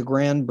is the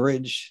Grand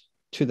Bridge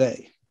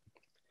today.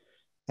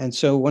 And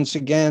so once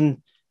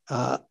again,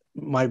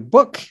 my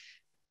book,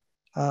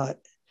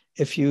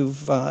 if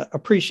you've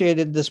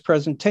appreciated this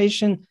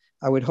presentation,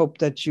 I would hope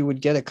that you would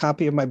get a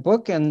copy of my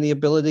book and the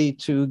ability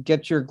to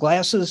get your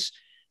glasses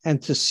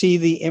and to see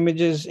the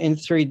images in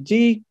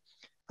 3D.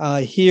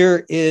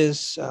 Here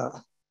is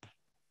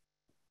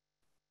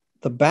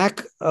the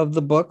back of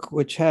the book,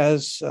 which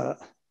has, I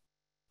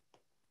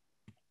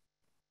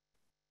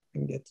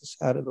can get this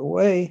out of the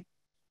way,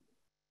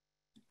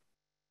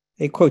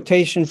 a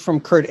quotation from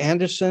Kurt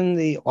Anderson,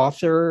 the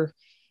author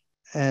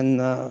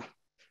and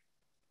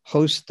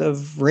host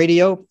of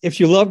radio. If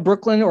you love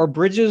Brooklyn or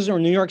bridges or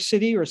New York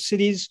City or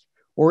cities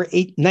or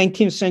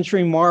 19th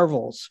century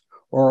marvels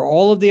or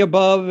all of the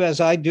above,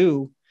 as I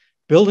do,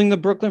 building the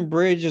Brooklyn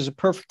Bridge is a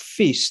perfect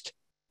feast,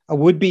 a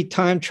would-be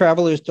time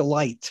traveler's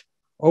delight,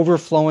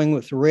 overflowing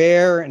with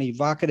rare and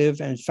evocative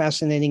and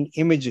fascinating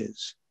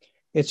images.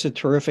 It's a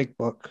terrific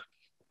book.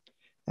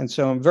 And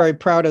so I'm very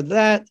proud of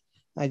that.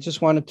 I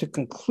just wanted to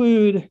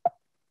conclude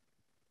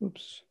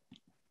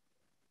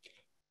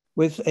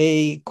with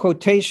a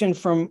quotation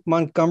from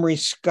Montgomery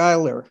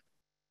Schuyler,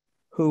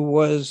 who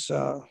was,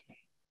 a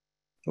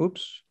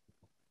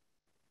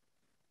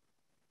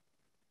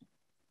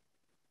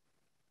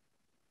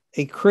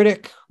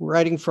critic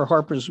writing for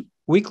Harper's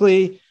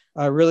Weekly.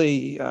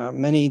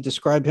 Many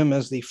describe him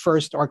as the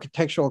first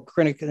architectural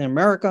critic in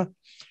America.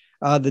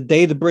 The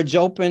day the bridge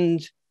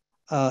opened,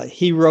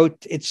 he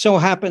wrote, "It so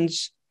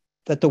happens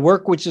that the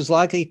work which is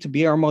likely to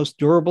be our most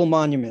durable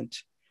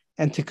monument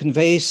and to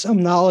convey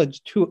some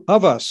knowledge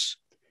of us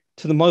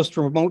to the most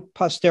remote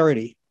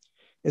posterity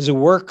is a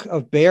work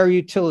of bare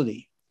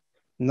utility,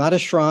 not a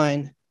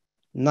shrine,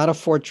 not a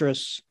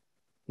fortress,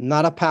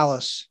 not a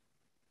palace,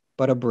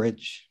 but a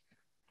bridge."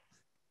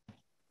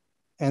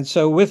 And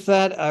so with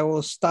that, I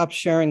will stop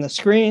sharing the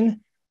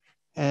screen,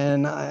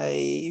 and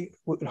I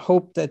would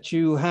hope that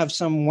you have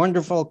some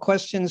wonderful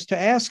questions to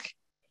ask,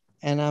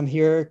 and I'm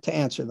here to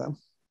answer them.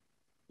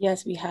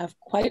 Yes, we have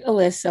quite a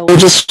list, so we'll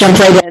just jump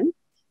right in.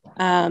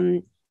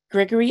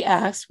 Gregory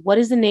asks, what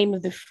is the name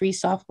of the free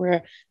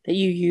software that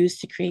you use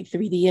to create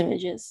 3D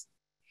images?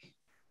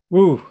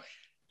 Ooh.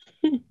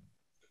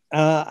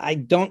 I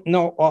don't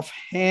know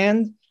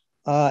offhand.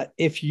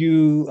 If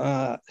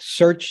you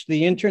search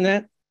the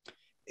internet,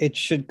 it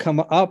should come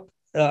up.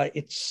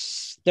 It's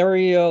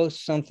stereo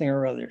something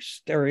or other.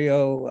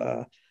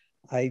 Stereo,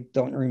 I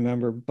don't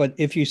remember. But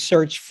if you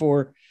search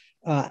for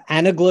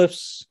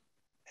anaglyphs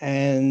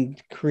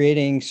and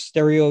creating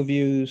stereo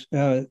views,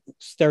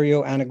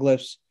 stereo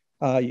anaglyphs,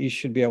 you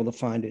should be able to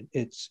find it.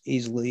 It's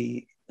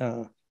easily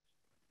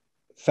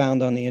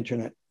found on the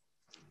internet.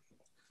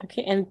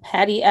 Okay, and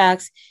Patty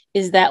asks,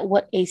 is that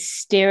what a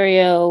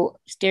stereopticon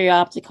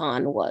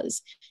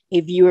was? A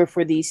viewer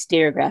for these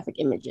stereographic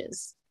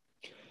images?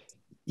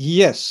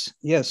 Yes,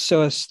 yes.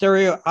 So a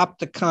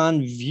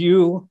stereopticon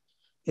view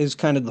is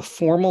kind of the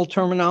formal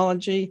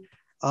terminology.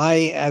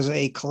 I, as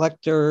a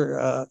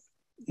collector,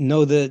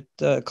 know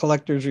that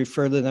collectors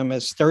refer to them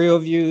as stereo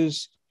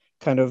views,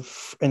 kind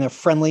of in a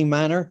friendly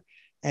manner.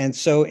 And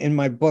so in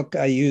my book,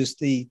 I use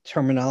the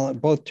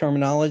both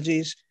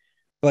terminologies.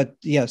 But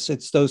yes,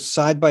 it's those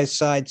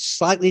side-by-side,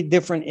 slightly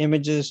different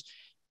images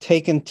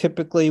taken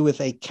typically with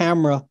a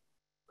camera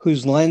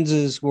whose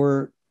lenses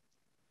were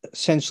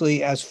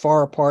essentially as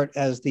far apart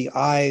as the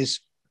eyes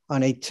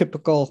on a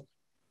typical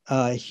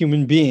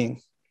human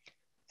being.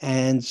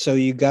 And so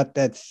you got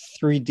that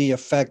 3D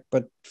effect,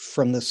 but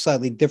from the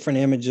slightly different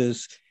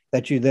images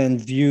that you then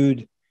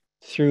viewed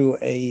through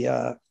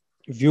a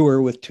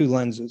viewer with two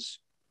lenses.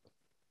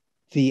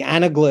 The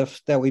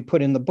anaglyph that we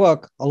put in the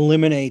book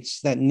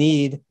eliminates that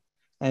need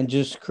and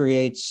just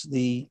creates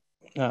the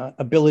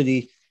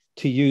ability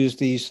to use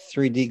these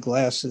 3D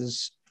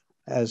glasses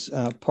as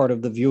part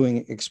of the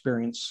viewing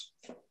experience.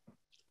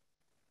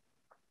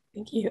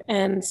 Thank you.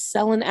 And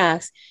Selin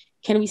asks,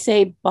 can we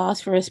say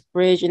Bosphorus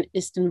Bridge in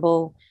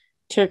Istanbul,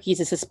 Turkey is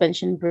a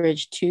suspension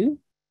bridge too?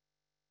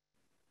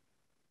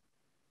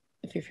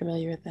 If you're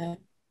familiar with that.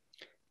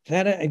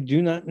 That I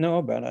do not know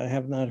about. I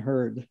have not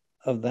heard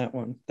of that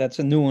one. That's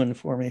a new one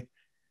for me.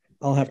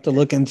 I'll have to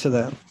look into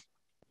that.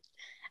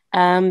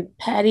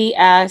 Patty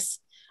asks,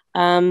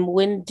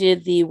 when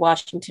did the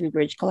Washington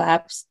Bridge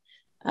collapse?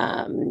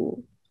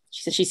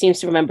 She said she seems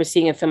to remember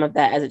seeing a film of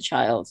that as a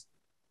child.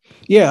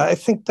 Yeah, I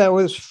think that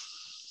was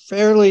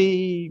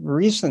fairly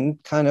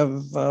recent, kind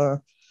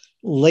of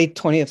late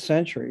 20th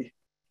century.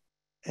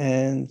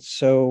 And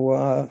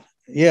so,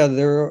 yeah,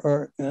 there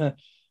are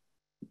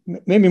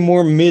maybe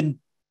more mid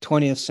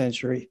 20th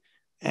century.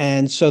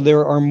 And so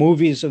there are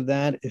movies of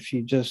that. If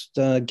you just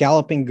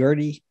Galloping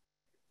Gertie,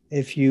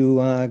 if you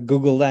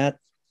Google that,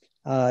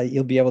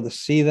 you'll be able to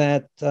see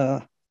that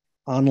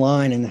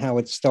online and how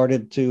it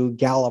started to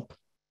gallop.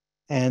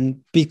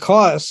 And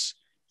because,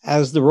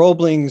 as the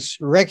Roeblings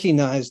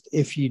recognized,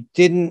 if you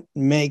didn't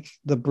make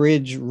the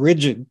bridge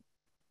rigid,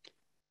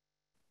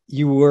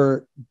 you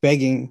were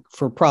begging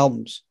for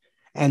problems.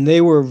 And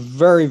they were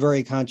very,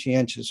 very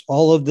conscientious.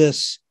 All of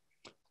this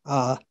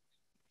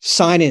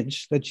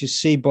signage that you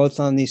see both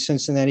on the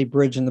Cincinnati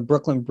Bridge and the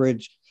Brooklyn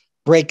Bridge,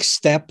 break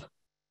step.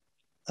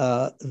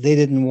 They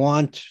didn't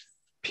want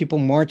people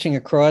marching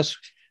across.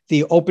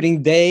 The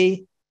opening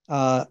day,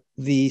 the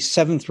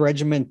 7th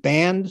Regiment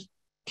Band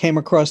came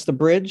across the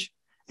bridge,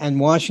 and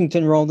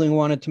Washington Roebling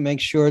wanted to make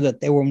sure that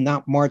they were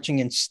not marching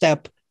in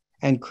step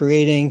and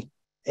creating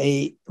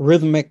a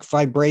rhythmic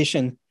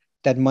vibration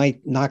that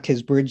might knock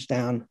his bridge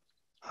down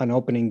on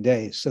opening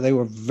day. So they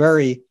were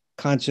very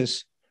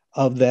conscious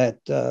of that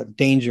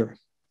danger.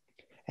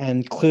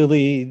 And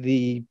clearly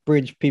the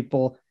bridge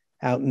people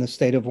out in the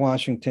state of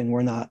Washington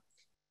were not.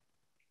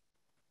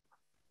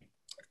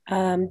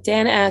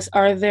 Dan asks,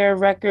 are there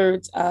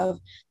records of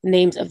the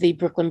names of the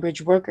Brooklyn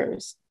Bridge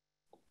workers?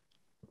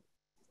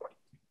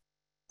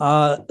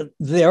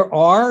 There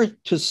are,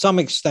 to some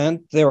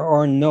extent. There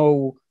are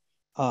no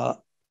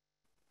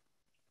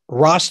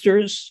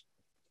rosters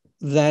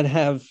that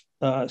have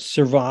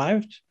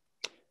survived.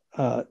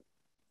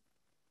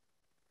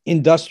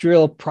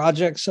 Industrial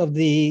projects of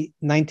the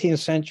 19th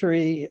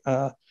century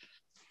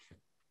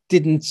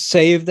didn't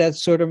save that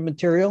sort of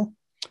material.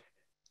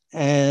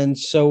 And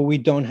so we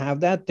don't have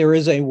that. There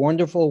is a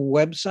wonderful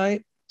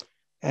website.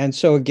 And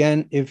so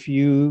again, if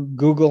you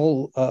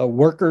Google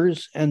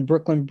workers and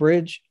Brooklyn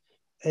Bridge,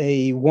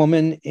 a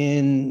woman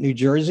in New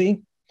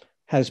Jersey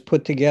has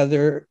put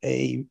together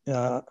a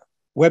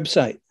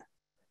website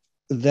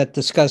that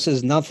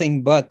discusses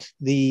nothing but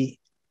the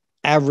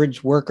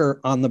average worker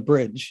on the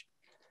bridge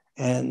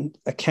and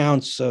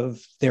accounts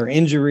of their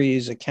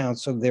injuries,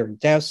 accounts of their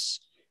deaths.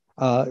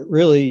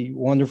 Really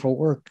wonderful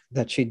work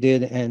that she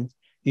did, and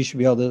you should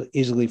be able to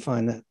easily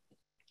find that.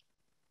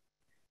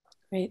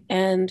 Great.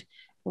 And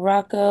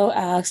Rocco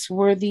asks,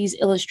 were these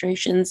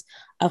illustrations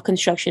of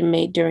construction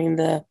made during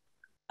the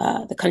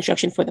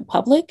construction for the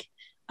public?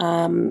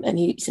 And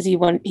he says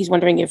he's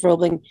wondering if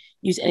Roebling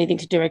used anything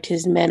to direct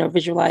his men or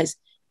visualize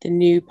the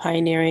new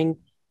pioneering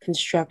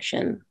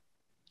construction.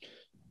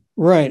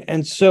 Right.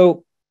 And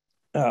so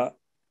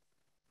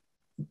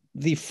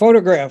the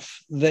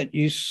photograph that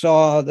you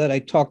saw that I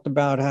talked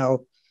about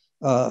how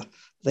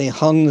they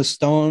hung the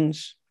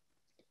stones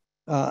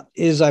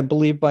is, I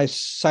believe, by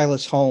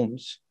Silas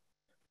Holmes,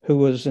 who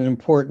was an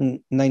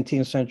important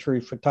 19th century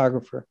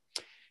photographer.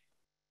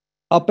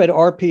 up at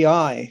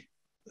RPI,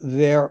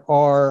 there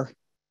are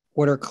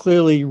what are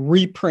clearly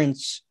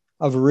reprints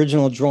of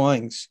original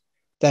drawings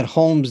that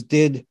Holmes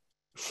did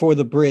for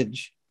the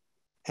bridge.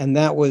 And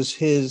that was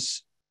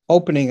his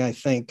opening, I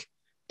think,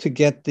 to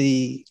get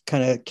the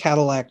kind of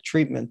Cadillac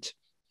treatment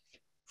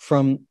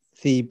from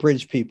the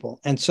bridge people.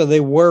 And so they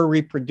were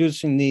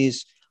reproducing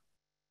these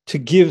to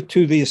give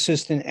to the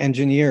assistant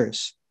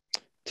engineers,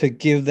 to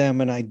give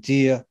them an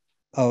idea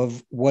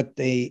of what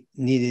they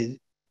needed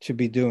to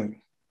be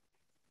doing.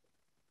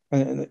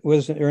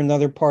 Was there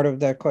another part of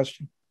that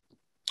question?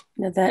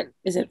 Now that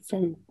is it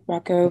from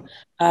Rocco.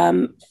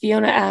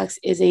 Fiona asks,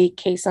 is a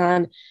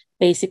caisson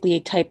basically a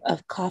type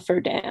of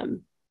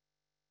cofferdam?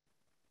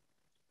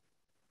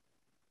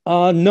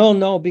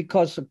 No,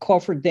 because the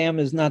cofferdam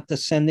is not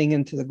descending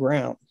into the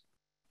ground.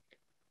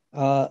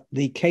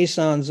 The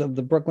caissons of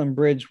the Brooklyn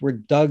Bridge were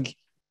dug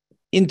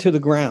into the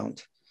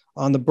ground.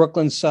 On the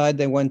Brooklyn side,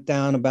 they went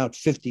down about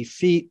 50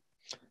 feet.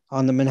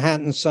 On the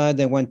Manhattan side,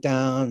 they went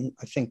down,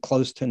 I think,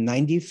 close to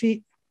 90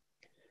 feet.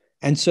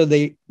 And so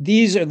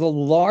these are the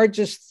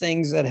largest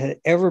things that had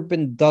ever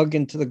been dug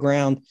into the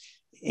ground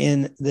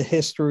in the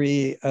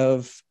history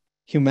of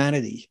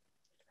humanity.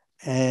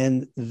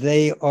 And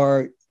they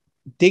are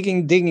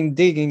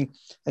digging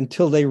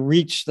until they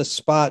reach the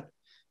spot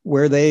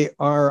where they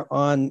are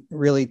on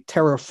really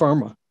terra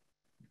firma.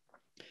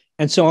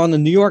 And so on the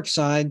New York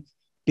side,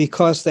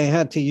 because they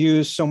had to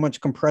use so much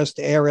compressed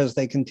air as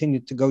they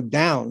continued to go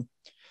down,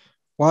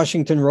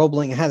 Washington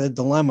Roebling had a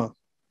dilemma.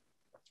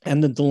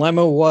 And the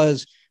dilemma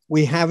was,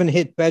 we haven't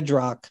hit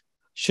bedrock.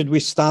 Should we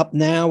stop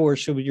now, or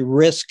should we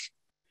risk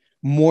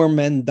more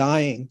men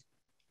dying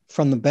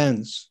from the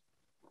bends?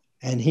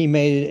 And he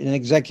made an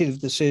executive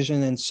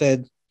decision and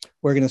said,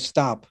 we're going to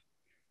stop.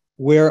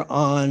 We're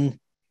on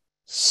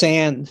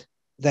sand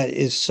that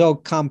is so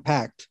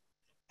compact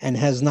and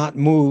has not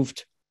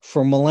moved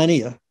for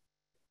millennia.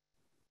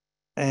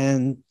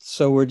 And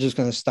so we're just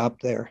going to stop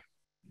there.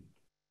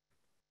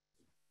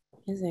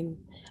 Amazing.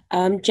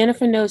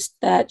 Jennifer notes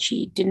that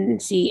she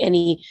didn't see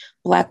any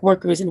Black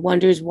workers and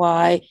wonders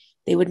why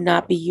they would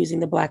not be using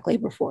the Black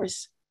labor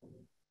force.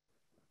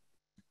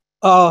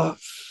 Well,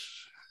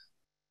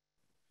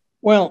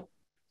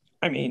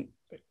 I mean,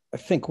 I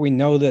think we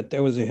know that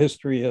there was a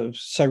history of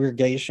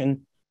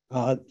segregation.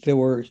 There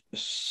were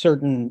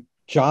certain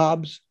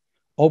jobs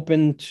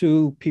open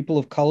to people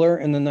of color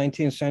in the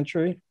 19th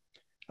century.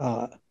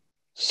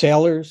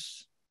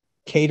 Sailors,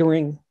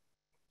 catering,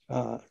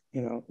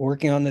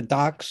 working on the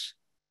docks,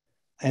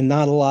 and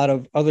not a lot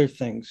of other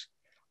things.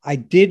 I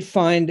did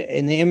find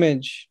an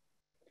image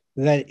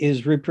that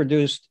is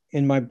reproduced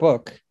in my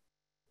book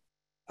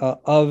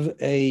of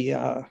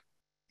a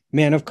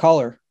man of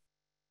color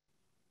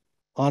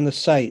on the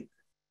site.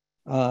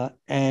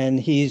 And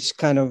he's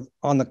kind of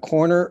on the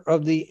corner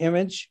of the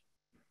image,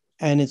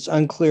 and it's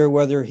unclear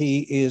whether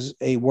he is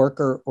a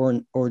worker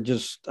or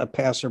just a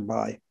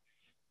passerby.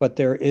 But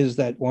there is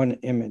that one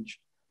image.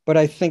 But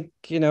I think,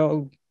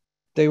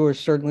 they were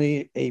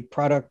certainly a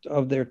product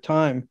of their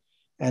time.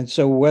 And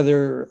so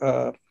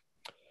whether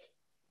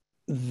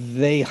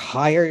they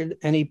hired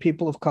any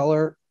people of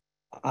color,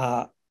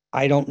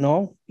 I don't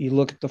know. You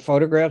look at the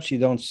photographs, you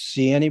don't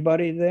see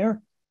anybody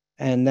there.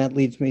 And that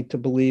leads me to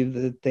believe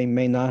that they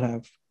may not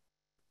have.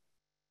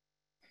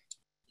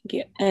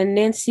 Yeah. And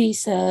Nancy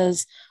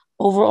says,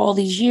 over all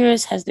these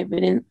years, has there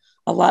been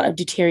a lot of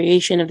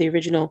deterioration of the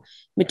original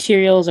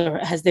materials, or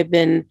has there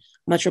been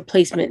much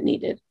replacement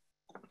needed?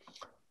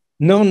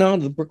 No,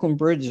 the Brooklyn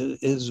Bridge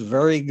is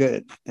very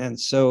good. And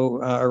so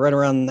right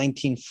around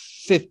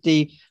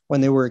 1950,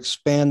 when they were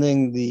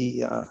expanding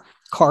the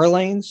car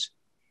lanes,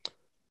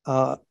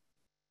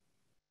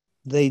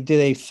 they did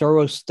a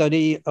thorough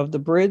study of the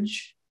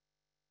bridge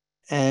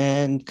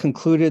and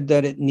concluded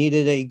that it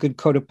needed a good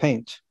coat of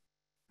paint.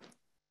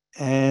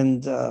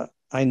 And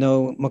I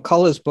know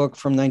McCullough's book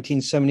from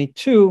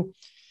 1972,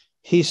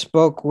 he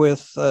spoke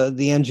with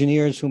the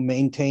engineers who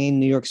maintain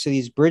New York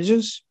City's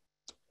bridges.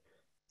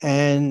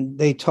 And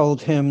they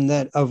told him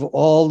that of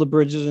all the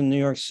bridges in New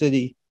York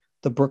City,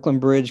 the Brooklyn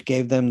Bridge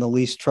gave them the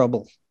least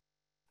trouble.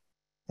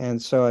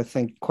 And so I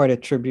think quite a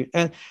tribute.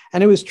 And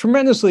it was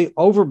tremendously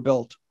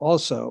overbuilt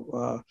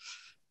also.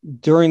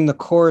 During the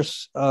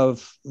course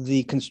of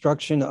the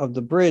construction of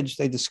the bridge,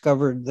 they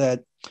discovered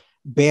that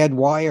bad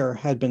wire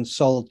had been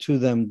sold to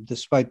them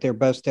despite their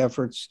best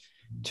efforts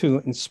to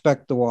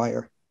inspect the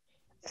wire.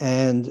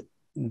 And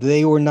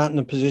they were not in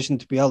a position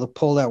to be able to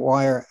pull that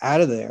wire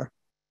out of there.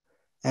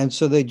 And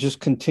so they just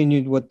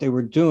continued what they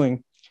were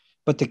doing.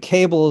 But the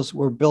cables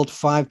were built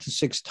 5 to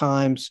 6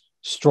 times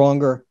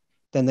stronger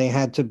than they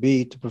had to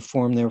be to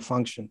perform their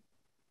function.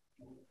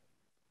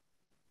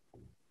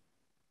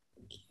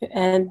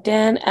 And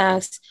Dan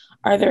asks,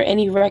 are there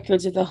any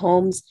records of the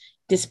homes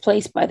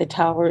displaced by the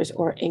towers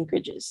or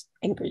anchorages?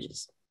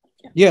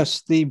 Yeah.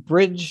 Yes, the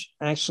bridge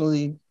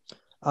actually,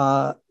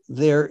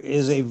 there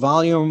is a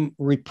volume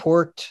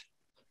report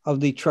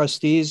of the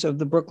trustees of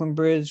the Brooklyn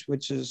Bridge,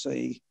 which is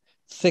a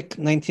thick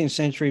 19th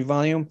century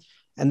volume.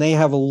 And they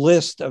have a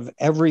list of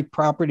every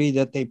property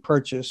that they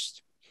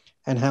purchased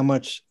and how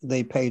much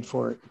they paid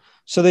for it.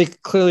 So they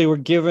clearly were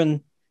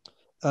given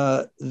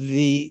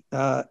the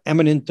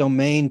eminent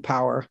domain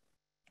power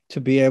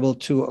to be able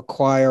to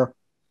acquire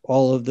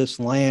all of this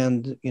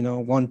land,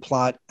 one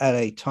plot at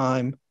a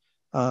time,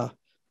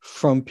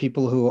 from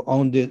people who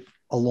owned it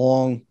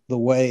along the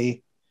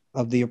way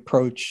of the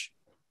approach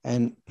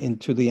and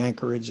into the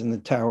anchorage and the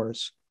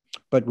towers.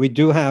 But we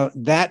do have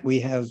that, we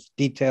have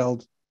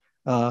detailed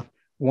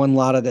one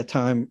lot at a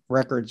time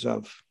records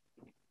of.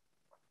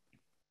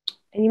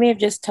 And you may have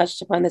just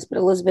touched upon this, but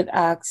Elizabeth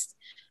asked,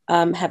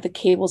 have the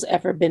cables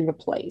ever been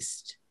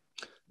replaced?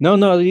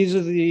 No, these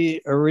are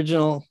the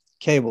original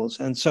cables.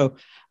 And so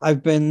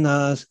I've been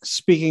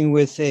speaking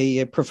with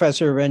a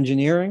professor of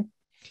engineering,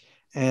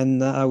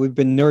 and we've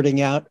been nerding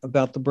out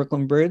about the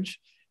Brooklyn Bridge.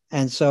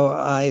 And so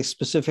I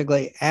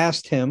specifically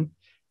asked him,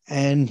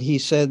 and he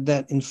said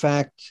that, in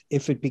fact,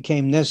 if it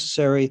became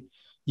necessary,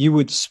 you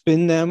would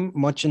spin them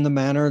much in the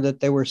manner that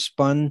they were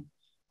spun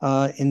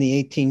in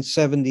the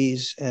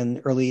 1870s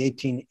and early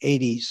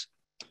 1880s.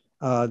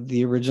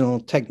 The original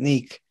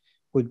technique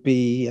would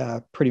be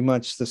pretty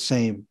much the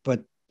same,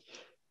 but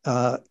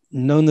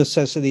no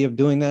necessity of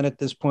doing that at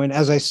this point.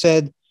 As I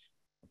said,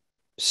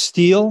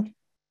 steel,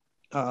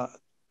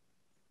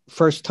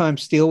 first time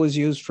steel was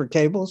used for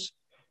cables,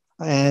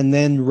 and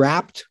then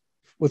wrapped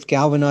with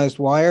galvanized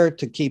wire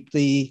to keep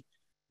the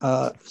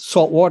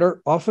salt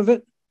water off of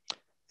it.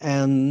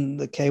 And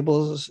the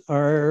cables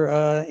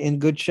are in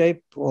good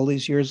shape all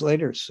these years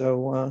later.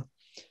 So,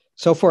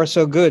 so far,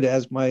 so good,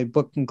 as my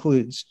book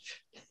concludes.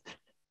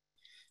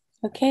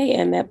 Okay,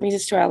 and that brings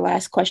us to our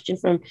last question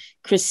from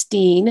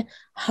Christine.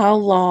 How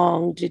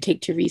long did it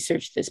take to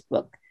research this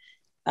book?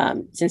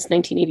 Since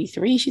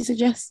 1983, she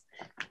suggests?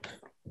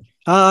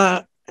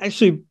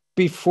 Actually,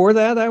 before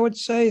that, I would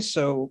say.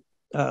 So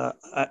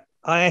I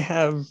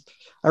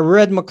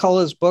read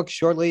McCullough's book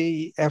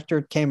shortly after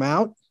it came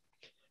out.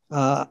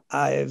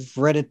 I've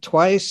read it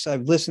twice.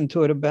 I've listened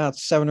to it about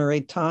 7 or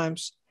 8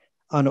 times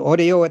on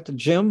audio at the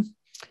gym.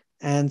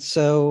 And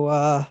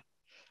so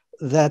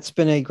that's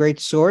been a great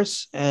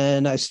source.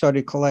 And I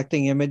started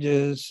collecting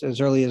images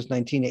as early as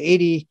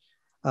 1980.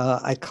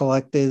 I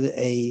collected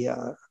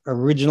a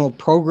original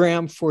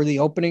program for the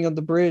opening of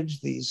the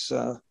bridge, these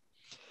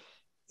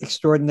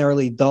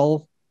extraordinarily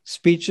dull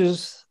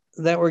speeches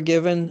that were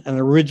given, an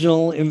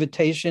original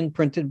invitation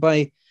printed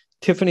by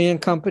Tiffany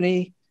and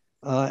Company.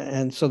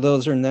 And so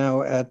those are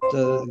now at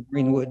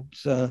Greenwood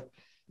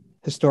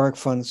Historic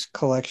Fund's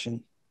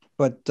collection.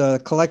 But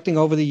collecting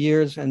over the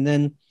years, and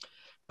then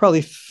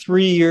probably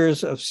 3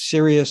 years of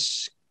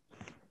serious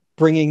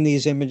bringing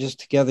these images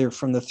together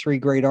from the 3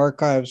 great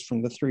archives,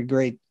 from the 3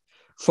 great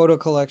photo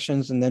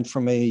collections, and then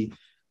from a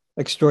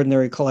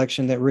extraordinary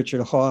collection that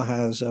Richard Haw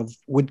has of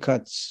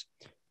woodcuts,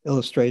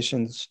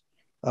 illustrations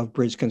of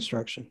bridge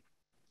construction.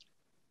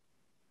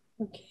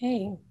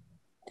 Okay,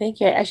 thank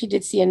you. I actually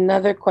did see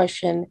another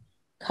question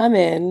come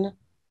in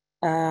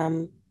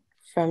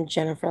from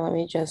Jennifer. Let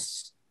me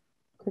just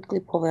quickly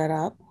pull that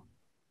up.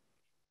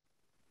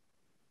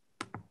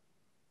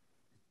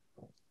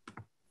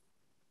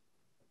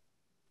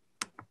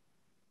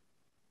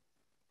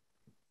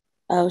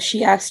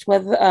 She asked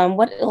whether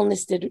what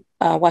illness did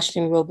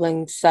Washington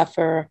Roebling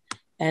suffer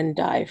and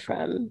die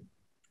from?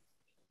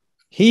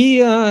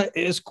 He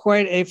is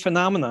quite a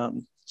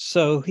phenomenon.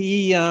 So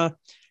he,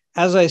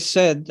 as I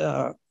said,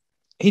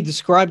 he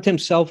described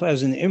himself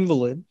as an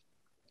invalid.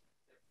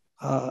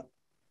 I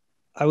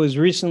was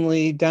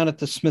recently down at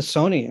the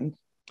Smithsonian,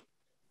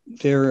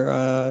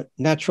 their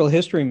Natural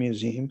History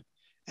Museum,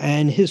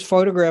 and his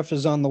photograph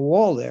is on the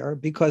wall there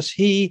because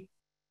he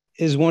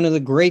is one of the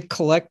great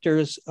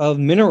collectors of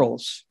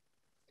minerals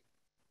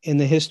in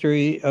the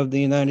history of the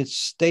United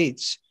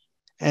States.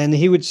 And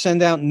he would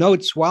send out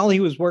notes while he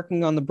was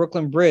working on the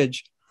Brooklyn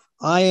Bridge.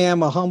 I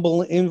am a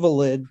humble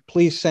invalid.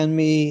 Please send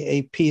me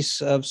a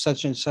piece of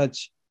such and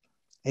such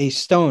a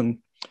stone.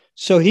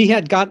 So he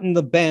had gotten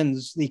the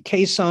bends. The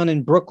caisson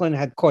in Brooklyn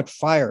had caught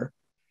fire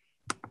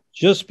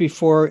just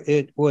before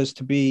it was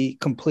to be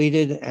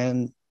completed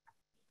and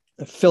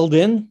filled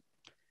in.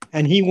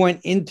 And he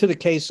went into the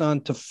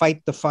caisson to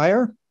fight the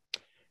fire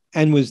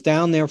and was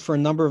down there for a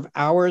number of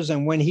hours.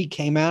 And when he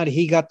came out,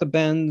 he got the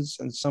bends,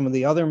 and some of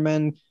the other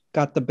men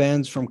got the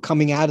bends from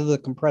coming out of the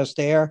compressed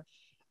air.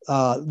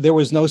 There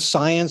was no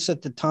science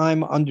at the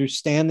time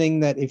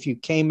understanding that if you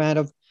came out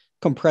of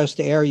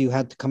compressed air, you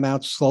had to come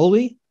out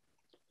slowly.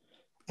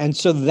 And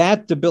so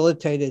that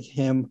debilitated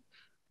him.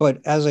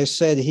 But as I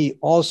said, he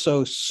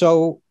also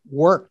so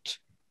worked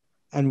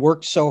and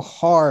worked so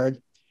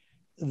hard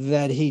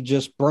that he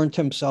just burnt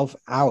himself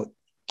out.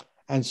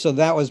 And so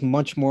that was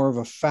much more of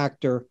a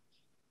factor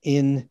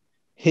in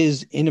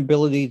his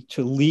inability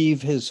to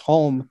leave his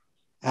home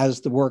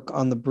as the work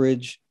on the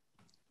bridge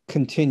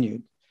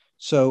continued.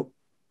 So,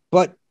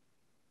 but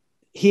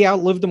he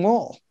outlived them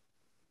all.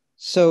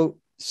 So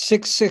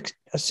six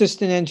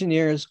assistant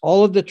engineers,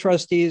 all of the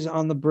trustees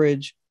on the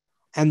bridge,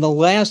 and the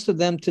last of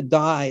them to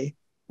die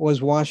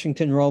was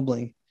Washington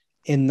Roebling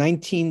in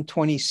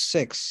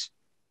 1926.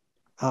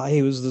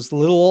 He was this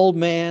little old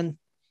man.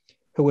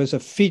 who was a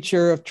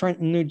feature of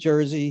Trenton, New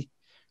Jersey,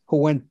 who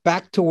went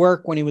back to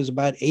work when he was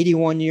about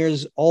 81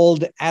 years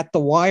old at the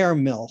wire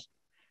mill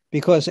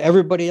because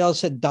everybody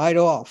else had died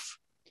off.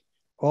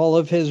 All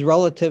of his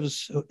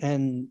relatives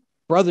and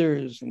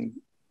brothers and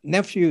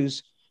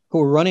nephews who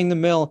were running the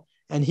mill.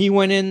 And he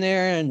went in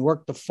there and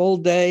worked the full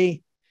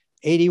day,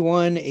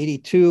 81,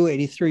 82,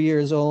 83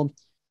 years old,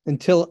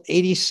 until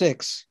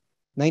 86,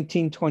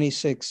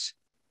 1926,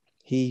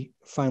 he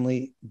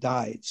finally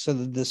died. So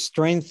the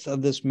strength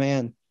of this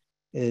man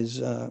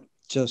is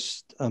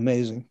just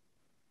amazing.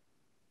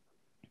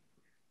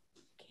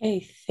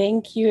 Okay,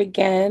 thank you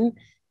again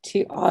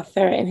to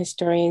author and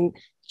historian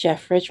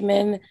Jeff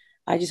Richman.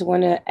 I just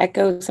want to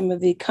echo some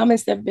of the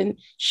comments that have been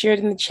shared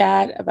in the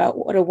chat about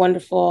what a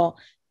wonderful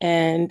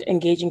and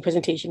engaging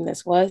presentation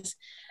this was.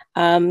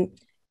 So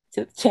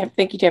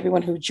thank you to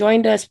everyone who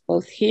joined us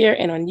both here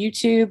and on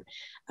YouTube.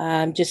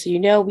 Just so you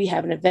know, we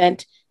have an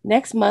event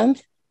next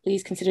month.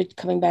 Please consider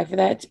coming back for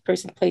that.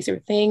 Person, place, or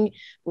thing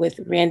with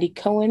Randy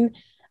Cohen.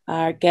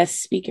 Our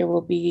guest speaker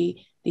will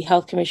be the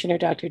Health Commissioner,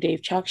 Dr.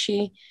 Dave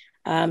Chokshi,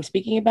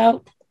 speaking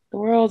about the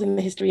world and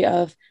the history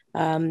of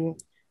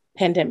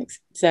pandemics.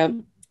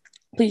 So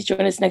please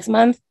join us next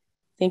month.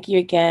 Thank you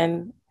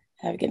again.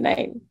 Have a good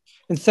night.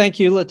 And thank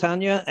you,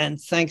 LaTanya. And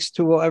thanks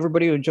to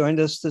everybody who joined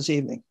us this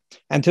evening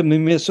and to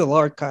Municipal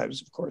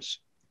Archives, of course.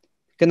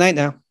 Good night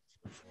now.